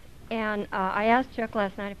this. And I asked Chuck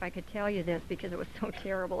last night if I could tell you this because it was so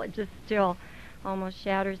terrible. It just still almost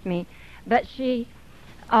shatters me. But she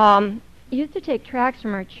used to take tracts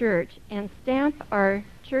from our church and stamp our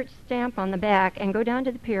church stamp on the back and go down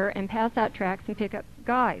to the pier and pass out tracts and pick up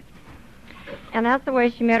guys. And that's the way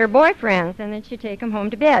she met her boyfriends, and then she'd take them home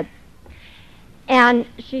to bed. And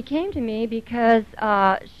she came to me because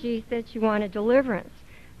she said she wanted deliverance.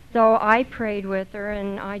 So I prayed with her,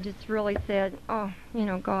 and I just really said,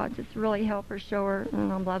 God, just really help her, show her,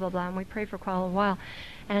 and blah, blah, blah. And we prayed for quite a while.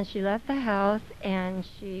 And she left the house, and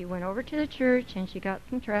she went over to the church, and she got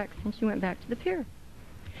some tracts, and she went back to the pier.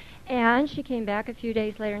 And she came back a few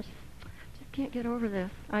days later, and she said, I just can't get over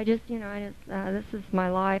this. This is my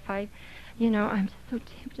life. I'm just so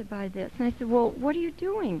tempted by this. And I said, well, what are you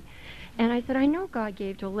doing? And I said, I know God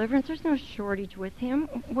gave deliverance. There's no shortage with him.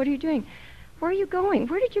 What are you doing? Where are you going?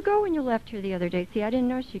 Where did you go when you left here the other day? See, I didn't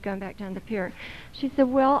know she'd gone back down the pier. She said,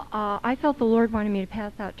 well, I felt the Lord wanted me to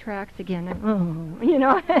pass out tracts again.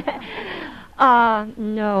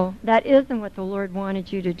 No, that isn't what the Lord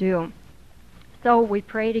wanted you to do. So we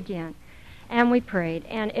prayed again, and we prayed.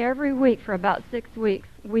 And every week for about 6 weeks,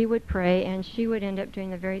 we would pray, and she would end up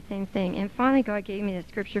doing the very same thing. And finally, God gave me the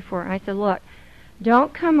scripture for her. And I said, look,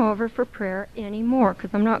 don't come over for prayer anymore,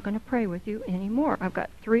 because I'm not going to pray with you anymore. I've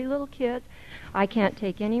got 3 little kids. I can't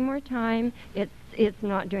take any more time. It's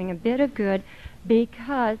not doing a bit of good,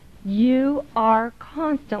 because you are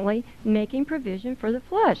constantly making provision for the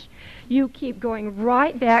flesh. You keep going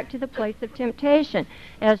right back to the place of temptation.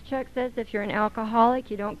 As Chuck says, if you're an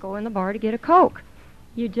alcoholic, you don't go in the bar to get a Coke.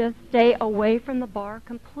 You just stay away from the bar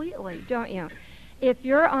completely, don't you? If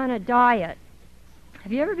you're on a diet,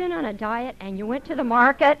 have you ever been on a diet and you went to the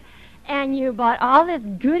market and you bought all this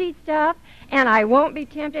goody stuff, and I won't be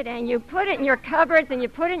tempted, and you put it in your cupboards and you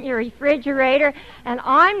put it in your refrigerator, and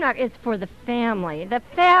it's for the family. The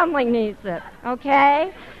family needs it,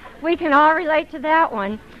 okay? We can all relate to that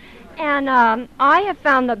one. And I have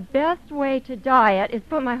found the best way to diet is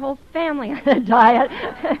put my whole family on a diet.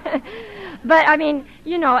 But,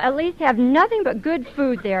 at least have nothing but good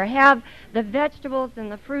food there. Have the vegetables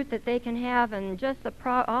and the fruit that they can have, and just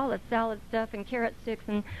all the salad stuff and carrot sticks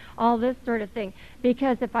and all this sort of thing.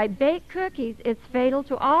 Because if I bake cookies, it's fatal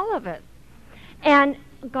to all of us. And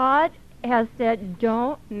God has said,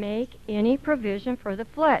 don't make any provision for the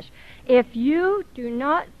flesh. If you do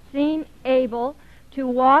not seem able to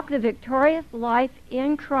walk the victorious life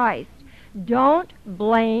in Christ, don't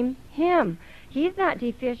blame him. He's not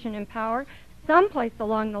deficient in power. Someplace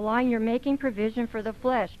along the line, you're making provision for the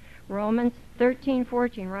flesh. Romans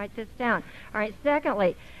 13:14. Write this down. All right,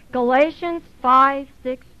 secondly, Galatians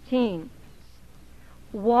 5:16.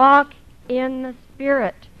 Walk in the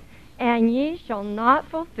Spirit, and ye shall not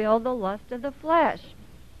fulfill the lust of the flesh.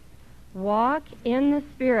 Walk in the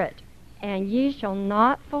Spirit, and ye shall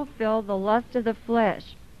not fulfill the lust of the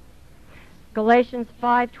flesh. Galatians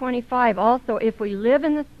 5:25, also, if we live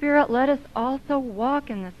in the Spirit, let us also walk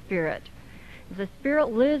in the Spirit. If the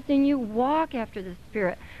Spirit lives in you, walk after the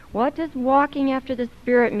Spirit. What does walking after the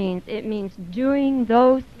Spirit mean? It means doing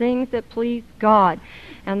those things that please God.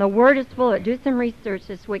 And the Word is full of it. Do some research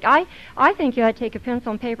this week. I think you ought to take a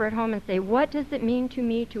pencil and paper at home and say, what does it mean to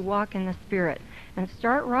me to walk in the Spirit? And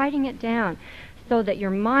start writing it down so that your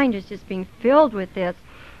mind is just being filled with this.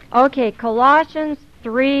 Okay, Colossians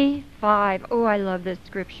 3:5. Oh, I love this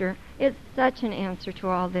scripture. It's such an answer to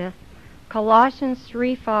all this. Colossians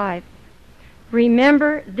 3:5.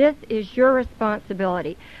 Remember, this is your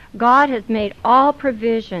responsibility. God has made all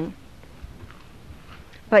provision,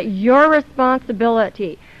 but your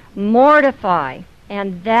responsibility, mortify,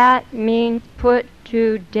 and that means put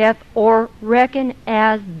to death or reckon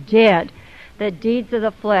as dead the deeds of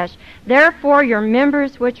the flesh. Therefore, your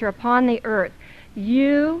members which are upon the earth,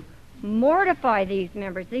 you mortify these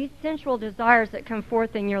members, these sensual desires that come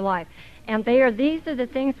forth in your life. And these are the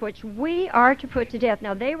things which we are to put to death.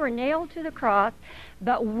 Now, they were nailed to the cross,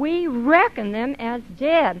 but we reckon them as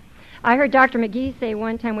dead. I heard Dr. McGee say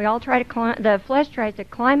one time, we all try to climb, the flesh tries to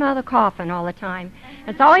climb out of the coffin all the time.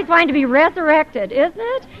 It's always wanting to be resurrected, isn't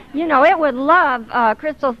it? You know, it would love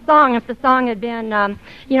Crystal's song if the song had been,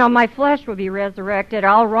 my flesh will be resurrected,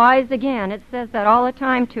 I'll rise again. It says that all the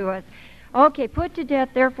time to us. Okay, put to death,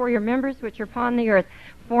 therefore, your members which are upon the earth.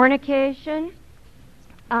 Fornication,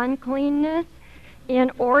 uncleanness,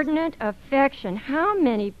 inordinate affection. How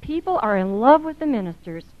many people are in love with the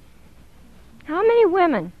ministers? How many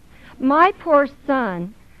women? My poor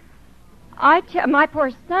son, my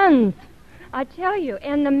poor sons, I tell you,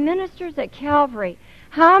 and the ministers at Calvary,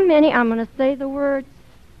 how many, I'm going to say the word,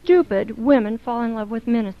 stupid women fall in love with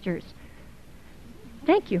ministers.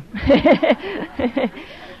 Thank you.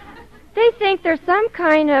 They think they're some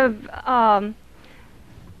kind of,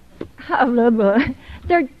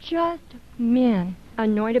 they're just men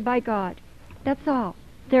anointed by God. That's all.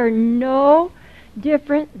 They're no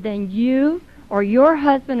different than you or your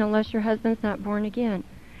husband, unless your husband's not born again.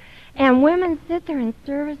 And women sit there in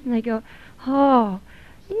service and they go, oh,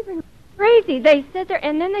 even crazy. They sit there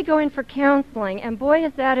and then they go in for counseling, and boy,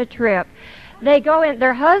 is that a trip. They go in,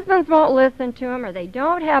 their husbands won't listen to them, or they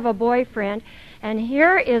don't have a boyfriend, and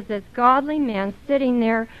here is this godly man sitting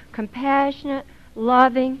there, compassionate,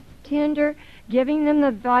 loving, tender, giving them the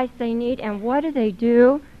advice they need, and what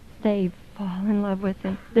do? They fall in love with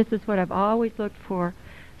him. This is what I've always looked for.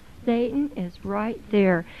 Satan is right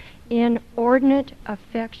there. Inordinate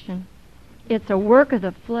affection. It's a work of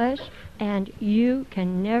the flesh, and you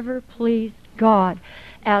can never please God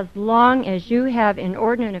as long as you have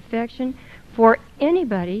inordinate affection for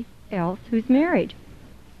anybody else who's married.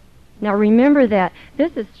 Now remember that.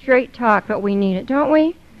 This is straight talk, but we need it, don't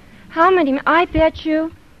we? How many? I bet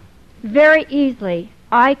you very easily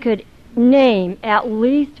I could name at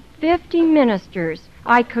least 50 ministers.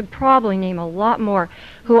 I could probably name a lot more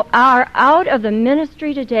who are out of the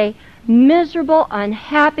ministry today, miserable,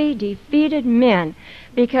 unhappy, defeated men,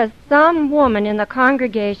 because some woman in the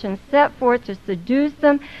congregation set forth to seduce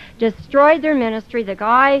them, destroyed their ministry. The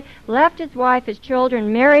guy left his wife, his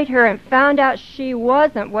children, married her, and found out she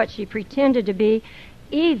wasn't what she pretended to be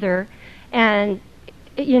either. And,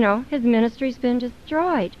 his ministry's been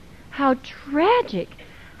destroyed. How tragic.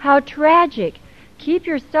 How tragic. Keep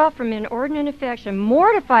yourself from inordinate affection.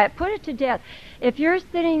 Mortify it. Put it to death. If you're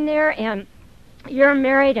sitting there and you're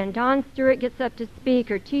married and Don Stewart gets up to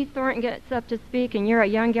speak, or T. Thornton gets up to speak, and you're a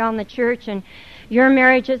young gal in the church and your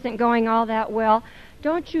marriage isn't going all that well,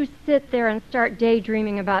 don't you sit there and start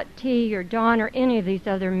daydreaming about T. or Don or any of these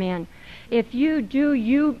other men. If you do,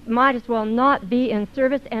 you might as well not be in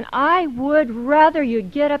service, and I would rather you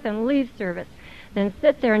get up and leave service than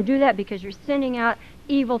sit there and do that, because you're sending out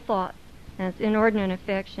evil thoughts. And it's inordinate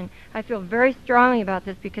affection. I feel very strongly about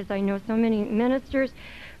this because I know so many ministers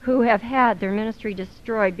who have had their ministry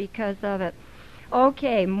destroyed because of it.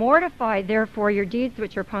 Okay, mortify therefore your deeds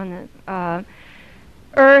which are upon the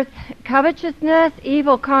earth, covetousness,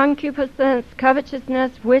 evil concupiscence,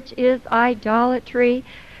 covetousness, which is idolatry,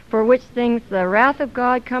 for which things the wrath of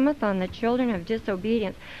God cometh on the children of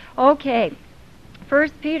disobedience. Okay, 1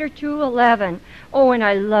 Peter 2:11. Oh, and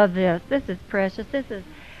I love this. This is precious.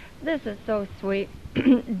 This is so sweet.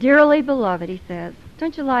 Dearly beloved, he says.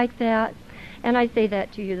 Don't you like that? And I say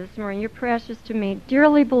that to you this morning. You're precious to me.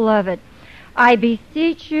 Dearly beloved, I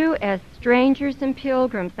beseech you as strangers and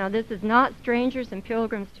pilgrims. Now, this is not strangers and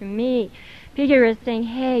pilgrims to me. Peter is saying,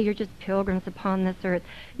 hey, you're just pilgrims upon this earth.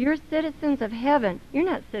 You're citizens of heaven. You're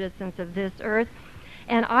not citizens of this earth.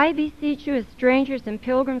 And I beseech you, as strangers and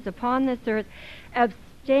pilgrims upon this earth,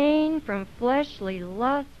 abstain from fleshly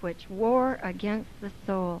lusts which war against the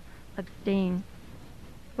soul. Abstain.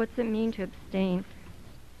 What's it mean to abstain?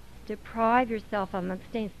 Deprive yourself of them.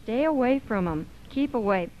 Abstain. Stay away from them. Keep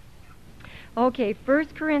away. Okay,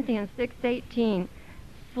 1 Corinthians 6:18.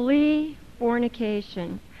 Flee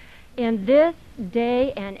fornication. In this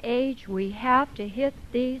day and age, we have to hit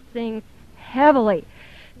these things heavily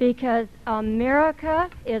because America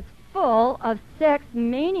is full of sex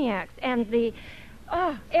maniacs, and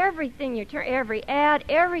everything you turn, every ad,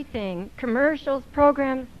 everything, commercials,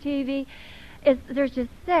 programs, TV, there's just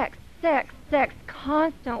sex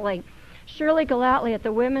constantly. Shirley Gallatley at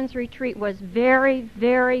the women's retreat was very,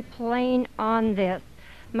 very plain on this,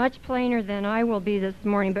 much plainer than I will be this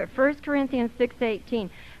morning. But 1 Corinthians 6:18,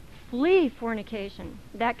 flee fornication.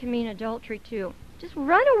 That can mean adultery too. Just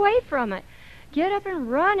run away from it. Get up and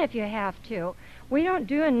run if you have to. We don't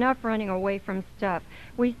do enough running away from stuff.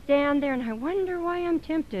 We stand there and I wonder why I'm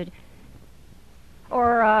tempted.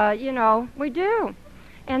 Or, we do.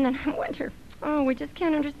 And then I wonder, we just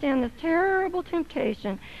can't understand this terrible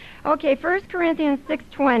temptation. Okay, 1 Corinthians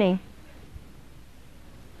 6:20.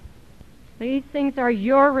 These things are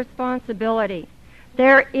your responsibility.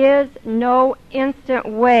 There is no instant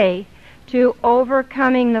way to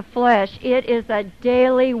overcoming the flesh. It is a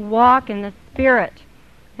daily walk in the Spirit.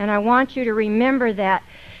 And I want you to remember that.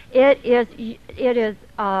 It is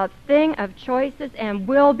a thing of choices and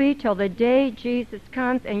will be till the day Jesus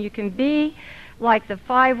comes. And you can be like the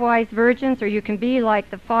 5 wise virgins or you can be like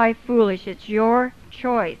the 5 foolish. It's your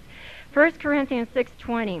choice. 1 Corinthians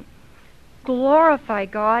 6:20. Glorify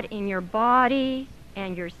God in your body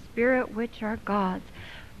and your spirit, which are God's.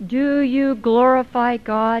 Do you glorify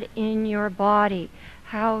God in your body?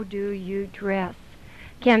 How do you dress?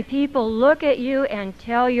 Can people look at you and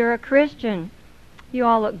tell you're a Christian? You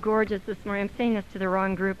all look gorgeous this morning. I'm saying this to the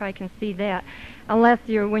wrong group. I can see that. Unless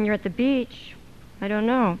when you're at the beach, I don't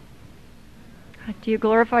know. Do you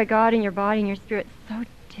glorify God in your body and your spirit? It's so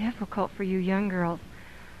difficult for you young girls.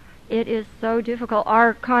 It is so difficult.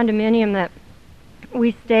 Our condominium that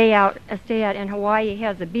we stay at in Hawaii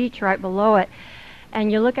has a beach right below it. And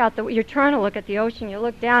you look out you're trying to look at the ocean, you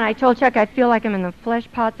look down. I told Chuck I feel like I'm in the flesh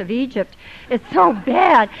pots of Egypt. It's so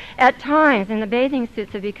bad at times, and the bathing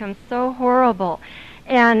suits have become so horrible.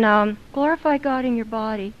 And glorify God in your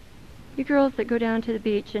body. You girls that go down to the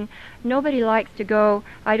beach, and nobody likes to go.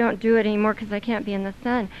 I don't do it anymore because I can't be in the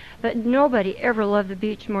sun. But nobody ever loved the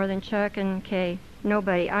beach more than Chuck and Kay.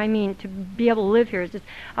 Nobody. I mean, to be able to live here is just,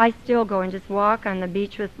 I still go and just walk on the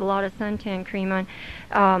beach with a lot of suntan cream on,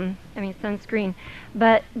 sunscreen.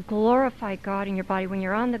 But glorify God in your body. When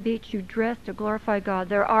you're on the beach, you dress to glorify God.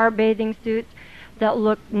 There are bathing suits that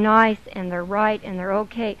look nice and they're right and they're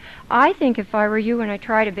okay. I think if I were you, when I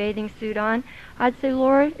tried a bathing suit on, I'd say,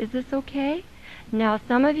 Lord, is this okay? Now,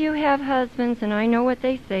 some of you have husbands, and I know what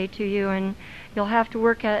they say to you, and you'll have to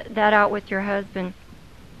work that out with your husband.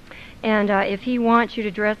 And if he wants you to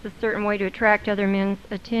dress a certain way to attract other men's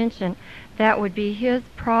attention, that would be his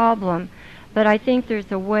problem. But I think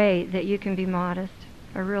there's a way that you can be modest.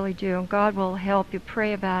 I really do. God will help you.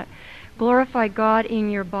 Pray about it. Glorify God in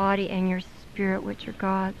your body and your spirit, which are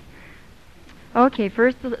God's. Okay,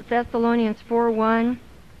 1 Thessalonians 4:1.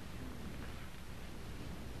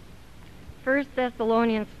 1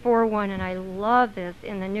 Thessalonians 4:1, and I love this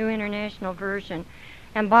in the New International Version.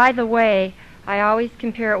 And by the way, I always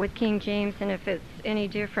compare it with King James, and if it's any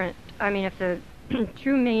different, if the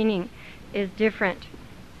true meaning is different,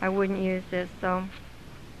 I wouldn't use this. So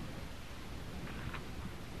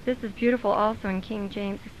this is beautiful also in King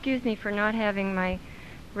James. Excuse me for not having my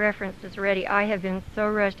references ready. I have been so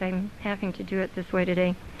rushed, I'm having to do it this way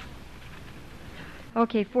today.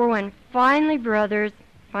 Okay, 4:1. Finally, brothers,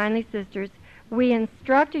 finally, sisters, we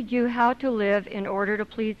instructed you how to live in order to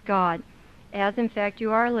please God, as in fact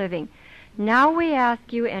you are living. Now we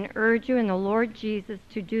ask you and urge you in the Lord Jesus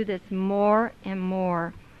to do this more and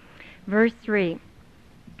more. Verse 3.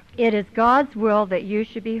 It is God's will that you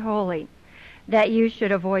should be holy, that you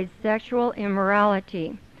should avoid sexual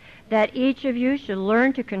immorality, that each of you should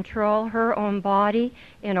learn to control her own body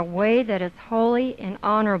in a way that is holy and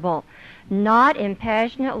honorable, not in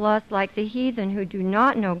passionate lust like the heathen who do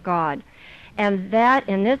not know God. And that,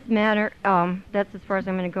 in this manner, that's as far as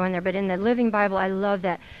I'm going to go in there, but in the Living Bible, I love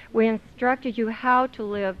that. We instructed you how to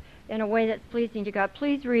live in a way that's pleasing to God.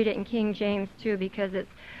 Please read it in King James, too, because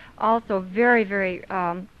it's also very, very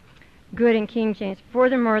good in King James.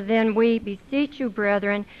 Furthermore, then, we beseech you,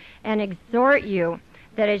 brethren, and exhort you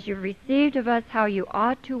that as you've received of us how you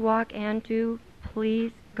ought to walk and to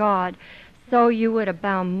please God, so you would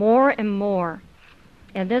abound more and more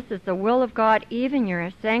And this is the will of God, even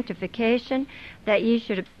your sanctification, that ye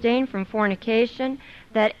should abstain from fornication,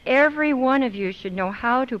 that every one of you should know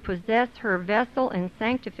how to possess her vessel in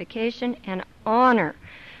sanctification and honor,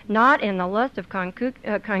 not in the lust of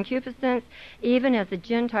concupiscence, even as the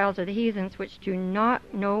Gentiles or the heathens which do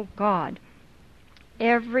not know God.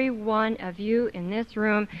 Every one of you in this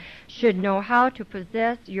room should know how to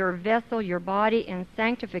possess your vessel, your body, in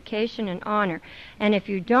sanctification and honor. And if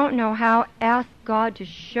you don't know how, ask God to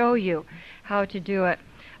show you how to do it.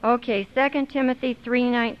 Okay, 2 Timothy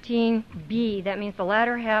 3:19b, that means the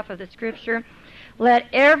latter half of the scripture. Let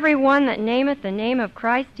every one that nameth the name of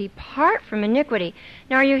Christ depart from iniquity.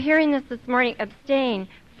 Now, are you hearing this morning? Abstain,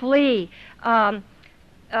 flee,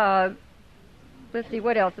 let's see,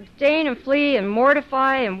 what else? Abstain and flee and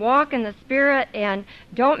mortify and walk in the Spirit and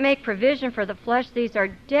don't make provision for the flesh. These are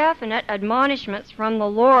definite admonishments from the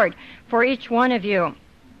Lord for each one of you.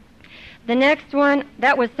 The next one,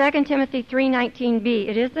 that was 2 Timothy 3:19b.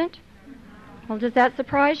 It isn't? Well, does that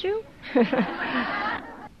surprise you?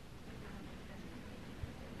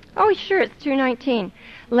 Oh, sure, it's 2:19.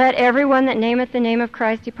 Let everyone that nameth the name of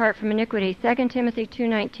Christ depart from iniquity. 2 Timothy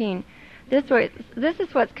 2:19. This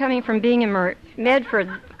is what's coming from being in Medford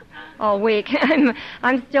all week.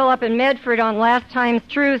 I'm still up in Medford on Last Time's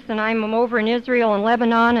Truth, and I'm over in Israel and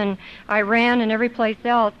Lebanon and Iran and every place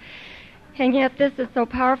else. And yet this is so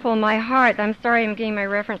powerful in my heart. I'm sorry I'm getting my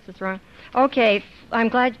references wrong. Okay, I'm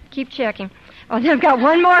glad. Keep checking. Oh, I've got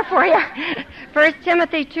one more for you. 1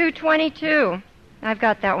 Timothy 2:22. I've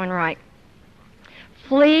got that one right.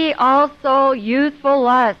 Flee also youthful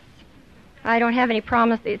lusts. I don't have any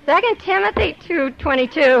promises. 2 Timothy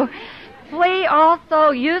 2:22. Flee also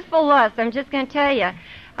youthful lust. I'm just going to tell you,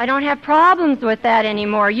 I don't have problems with that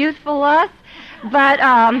anymore. Youthful lust, but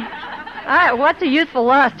what's a youthful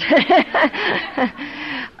lust?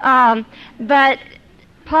 But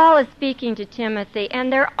Paul is speaking to Timothy,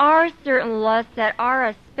 and there are certain lusts that are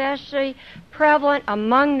especially prevalent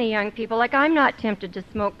among the young people. Like, I'm not tempted to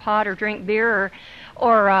smoke pot or drink beer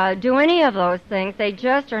or do any of those things. They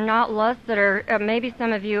just are not lusts that are, maybe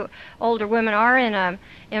some of you older women are in an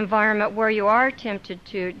environment where you are tempted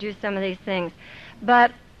to do some of these things.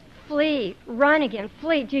 But flee, run again,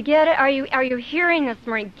 flee. Do you get it? Are you hearing this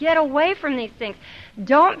morning? Get away from these things.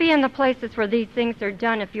 Don't be in the places where these things are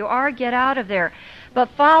done. If you are, get out of there. But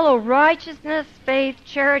follow righteousness, faith,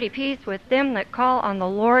 charity, peace with them that call on the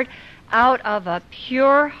Lord out of a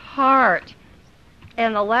pure heart.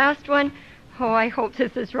 And the last one, oh, I hope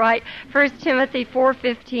this is right. 1 Timothy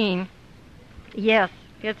 4:15. Yes,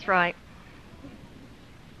 it's right.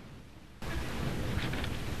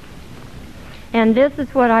 And this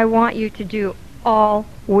is what I want you to do all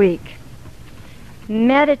week.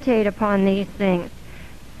 Meditate upon these things.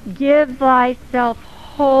 Give thyself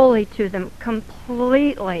wholly to them,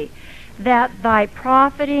 completely, that thy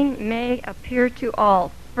profiting may appear to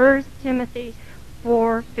all. 1 Timothy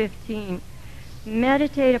 4:15.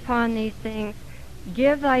 Meditate upon these things.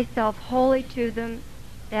 Give thyself wholly to them,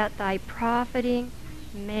 that thy profiting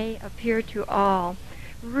may appear to all.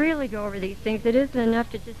 Really go over these things. It isn't enough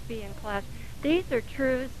to just be in class. These are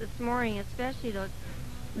truths this morning, especially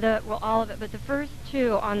all of it, but the first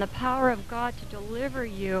two on the power of God to deliver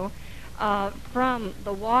you from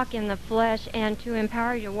the walk in the flesh and to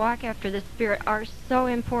empower you to walk after the Spirit are so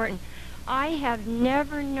important. I have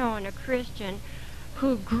never known a Christian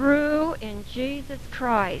who grew in Jesus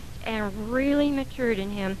Christ and really matured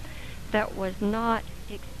in Him that was not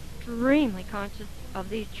extremely conscious of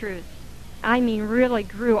these truths. I mean, really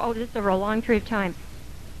grew. Oh, this is over a long period of time.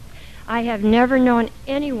 I have never known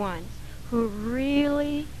anyone who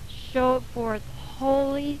really showed forth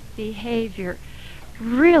holy behavior,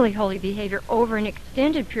 really holy behavior over an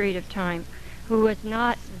extended period of time, who was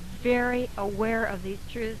not very aware of these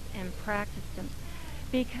truths and practiced them.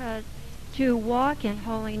 Because to walk in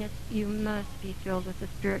holiness, you must be filled with the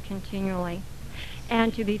Spirit continually.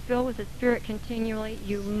 And to be filled with the Spirit continually,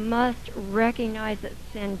 you must recognize that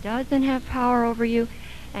sin doesn't have power over you,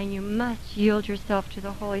 and you must yield yourself to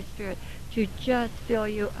the Holy Spirit to just fill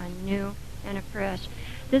you anew and afresh.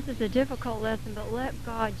 This is a difficult lesson, but let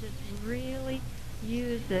God just really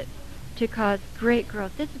use it to cause great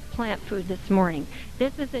growth. This is plant food this morning.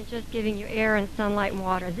 This isn't just giving you air and sunlight and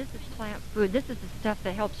water. This is plant food. This is the stuff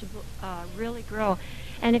that helps you really grow.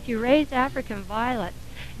 And if you raise African violets,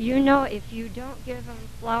 you know if you don't give them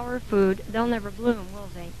flower food, they'll never bloom, will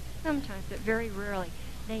they? Sometimes, but very rarely.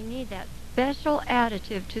 They need that special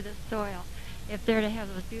additive to the soil if they're to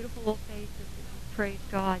have those beautiful little faces that praise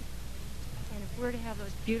God. And if we're to have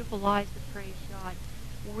those beautiful lives that praise God,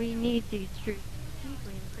 we need these truths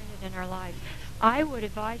deeply imprinted in our lives. I would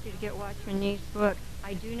advise you to get Watchman Nee's book.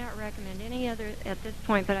 I do not recommend any other at this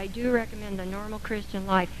point, but I do recommend The Normal Christian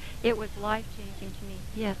Life. It was life-changing to me.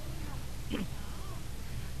 Yes.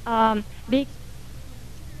 Be-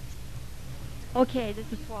 okay,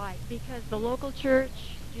 this is why. Because the local church,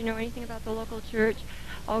 do you know anything about the local church?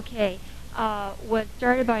 Okay. Was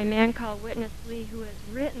started by a man called Witness Lee, who has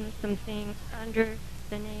written some things under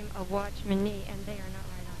the name of Watchman Nee, and they are not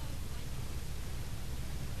right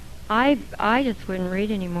on. I just wouldn't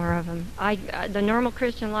read any more of them. The Normal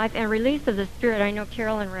Christian Life and Release of the Spirit, I know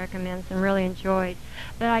Carolyn recommends and really enjoyed.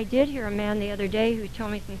 But I did hear a man the other day who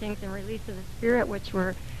told me some things in Release of the Spirit, which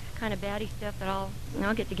were kind of baddie stuff that I'll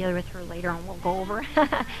get together with her later and we'll go over.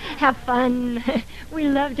 Have fun. We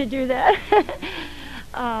love to do that.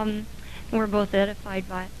 We're both edified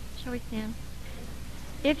by it. Shall we stand?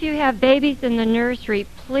 If you have babies in the nursery,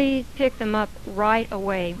 please pick them up right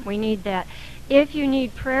away. We need that. If you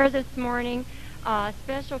need prayer this morning,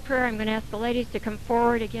 special prayer, I'm going to ask the ladies to come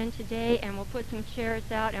forward again today, and we'll put some chairs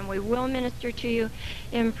out, and we will minister to you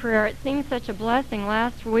in prayer. It seemed such a blessing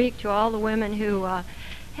last week to all the women who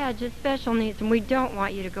had just special needs, and we don't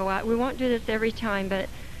want you to go out. We won't do this every time, but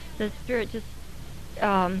the Spirit just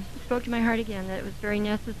spoke to my heart again that it was very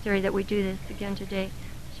necessary that we do this again today.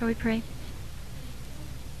 Shall we pray?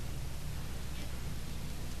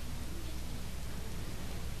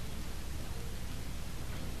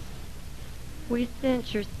 We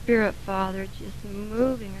sense your Spirit, Father, just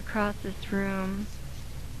moving across this room.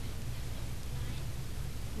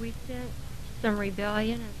 We sense some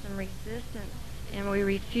rebellion and some resistance, and we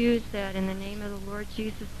refuse that in the name of the Lord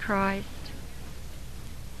Jesus Christ.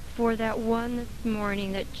 For that one this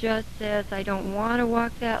morning that just says, I don't want to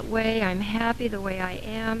walk that way, I'm happy the way I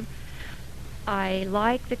am, I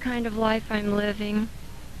like the kind of life I'm living.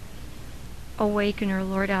 Awaken her,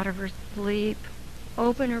 Lord, out of her sleep.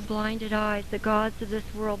 Open her blinded eyes. The gods of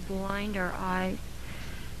this world blind our eyes.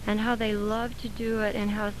 And how they love to do it,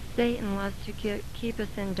 and how Satan loves to keep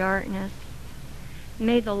us in darkness.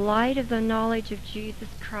 May the light of the knowledge of Jesus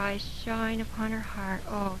Christ shine upon her heart.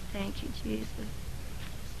 Oh, thank you, Jesus.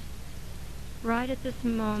 Right at this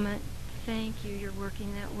moment, thank you, you're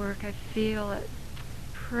working that work. I feel it.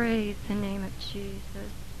 Praise the name of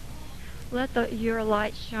Jesus. Let your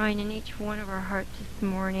light shine in each one of our hearts this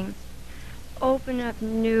morning. Open up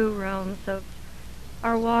new realms of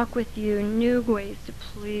our walk with you, new ways to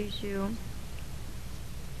please you.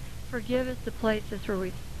 Forgive us the places where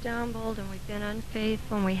we've stumbled and we've been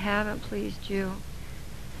unfaithful and we haven't pleased you.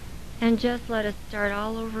 And just let us start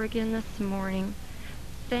all over again this morning.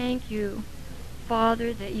 Thank you,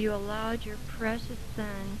 Father, that you allowed your precious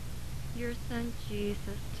Son, your Son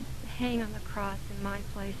Jesus, to hang on the cross in my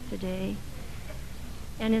place today,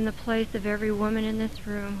 and in the place of every woman in this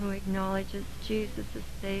room who acknowledges Jesus as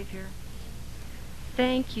Savior.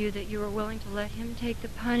 Thank you that you were willing to let him take the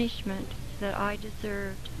punishment that I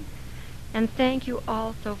deserved. And thank you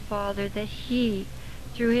also, Father, that he,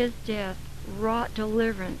 through his death, wrought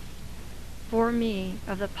deliverance for me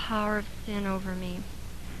of the power of sin over me,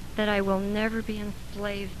 that I will never be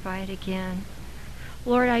enslaved by it again.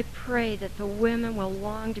 Lord, I pray that the women will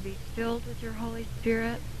long to be filled with your Holy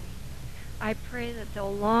Spirit. I pray that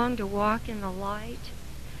they'll long to walk in the light.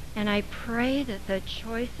 And I pray that the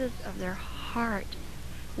choices of their heart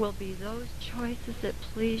will be those choices that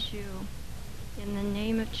please you. In the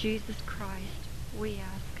name of Jesus Christ, we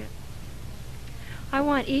ask it. I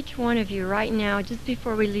want each one of you right now, just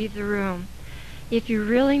before we leave the room, if you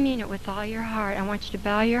really mean it with all your heart, I want you to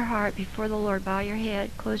bow your heart before the Lord, bow your head,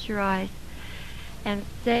 close your eyes, and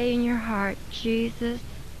say in your heart, Jesus,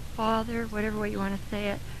 Father, whatever way you want to say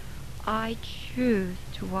it, I choose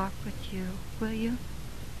to walk with you. Will you?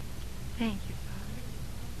 Thank you, Father.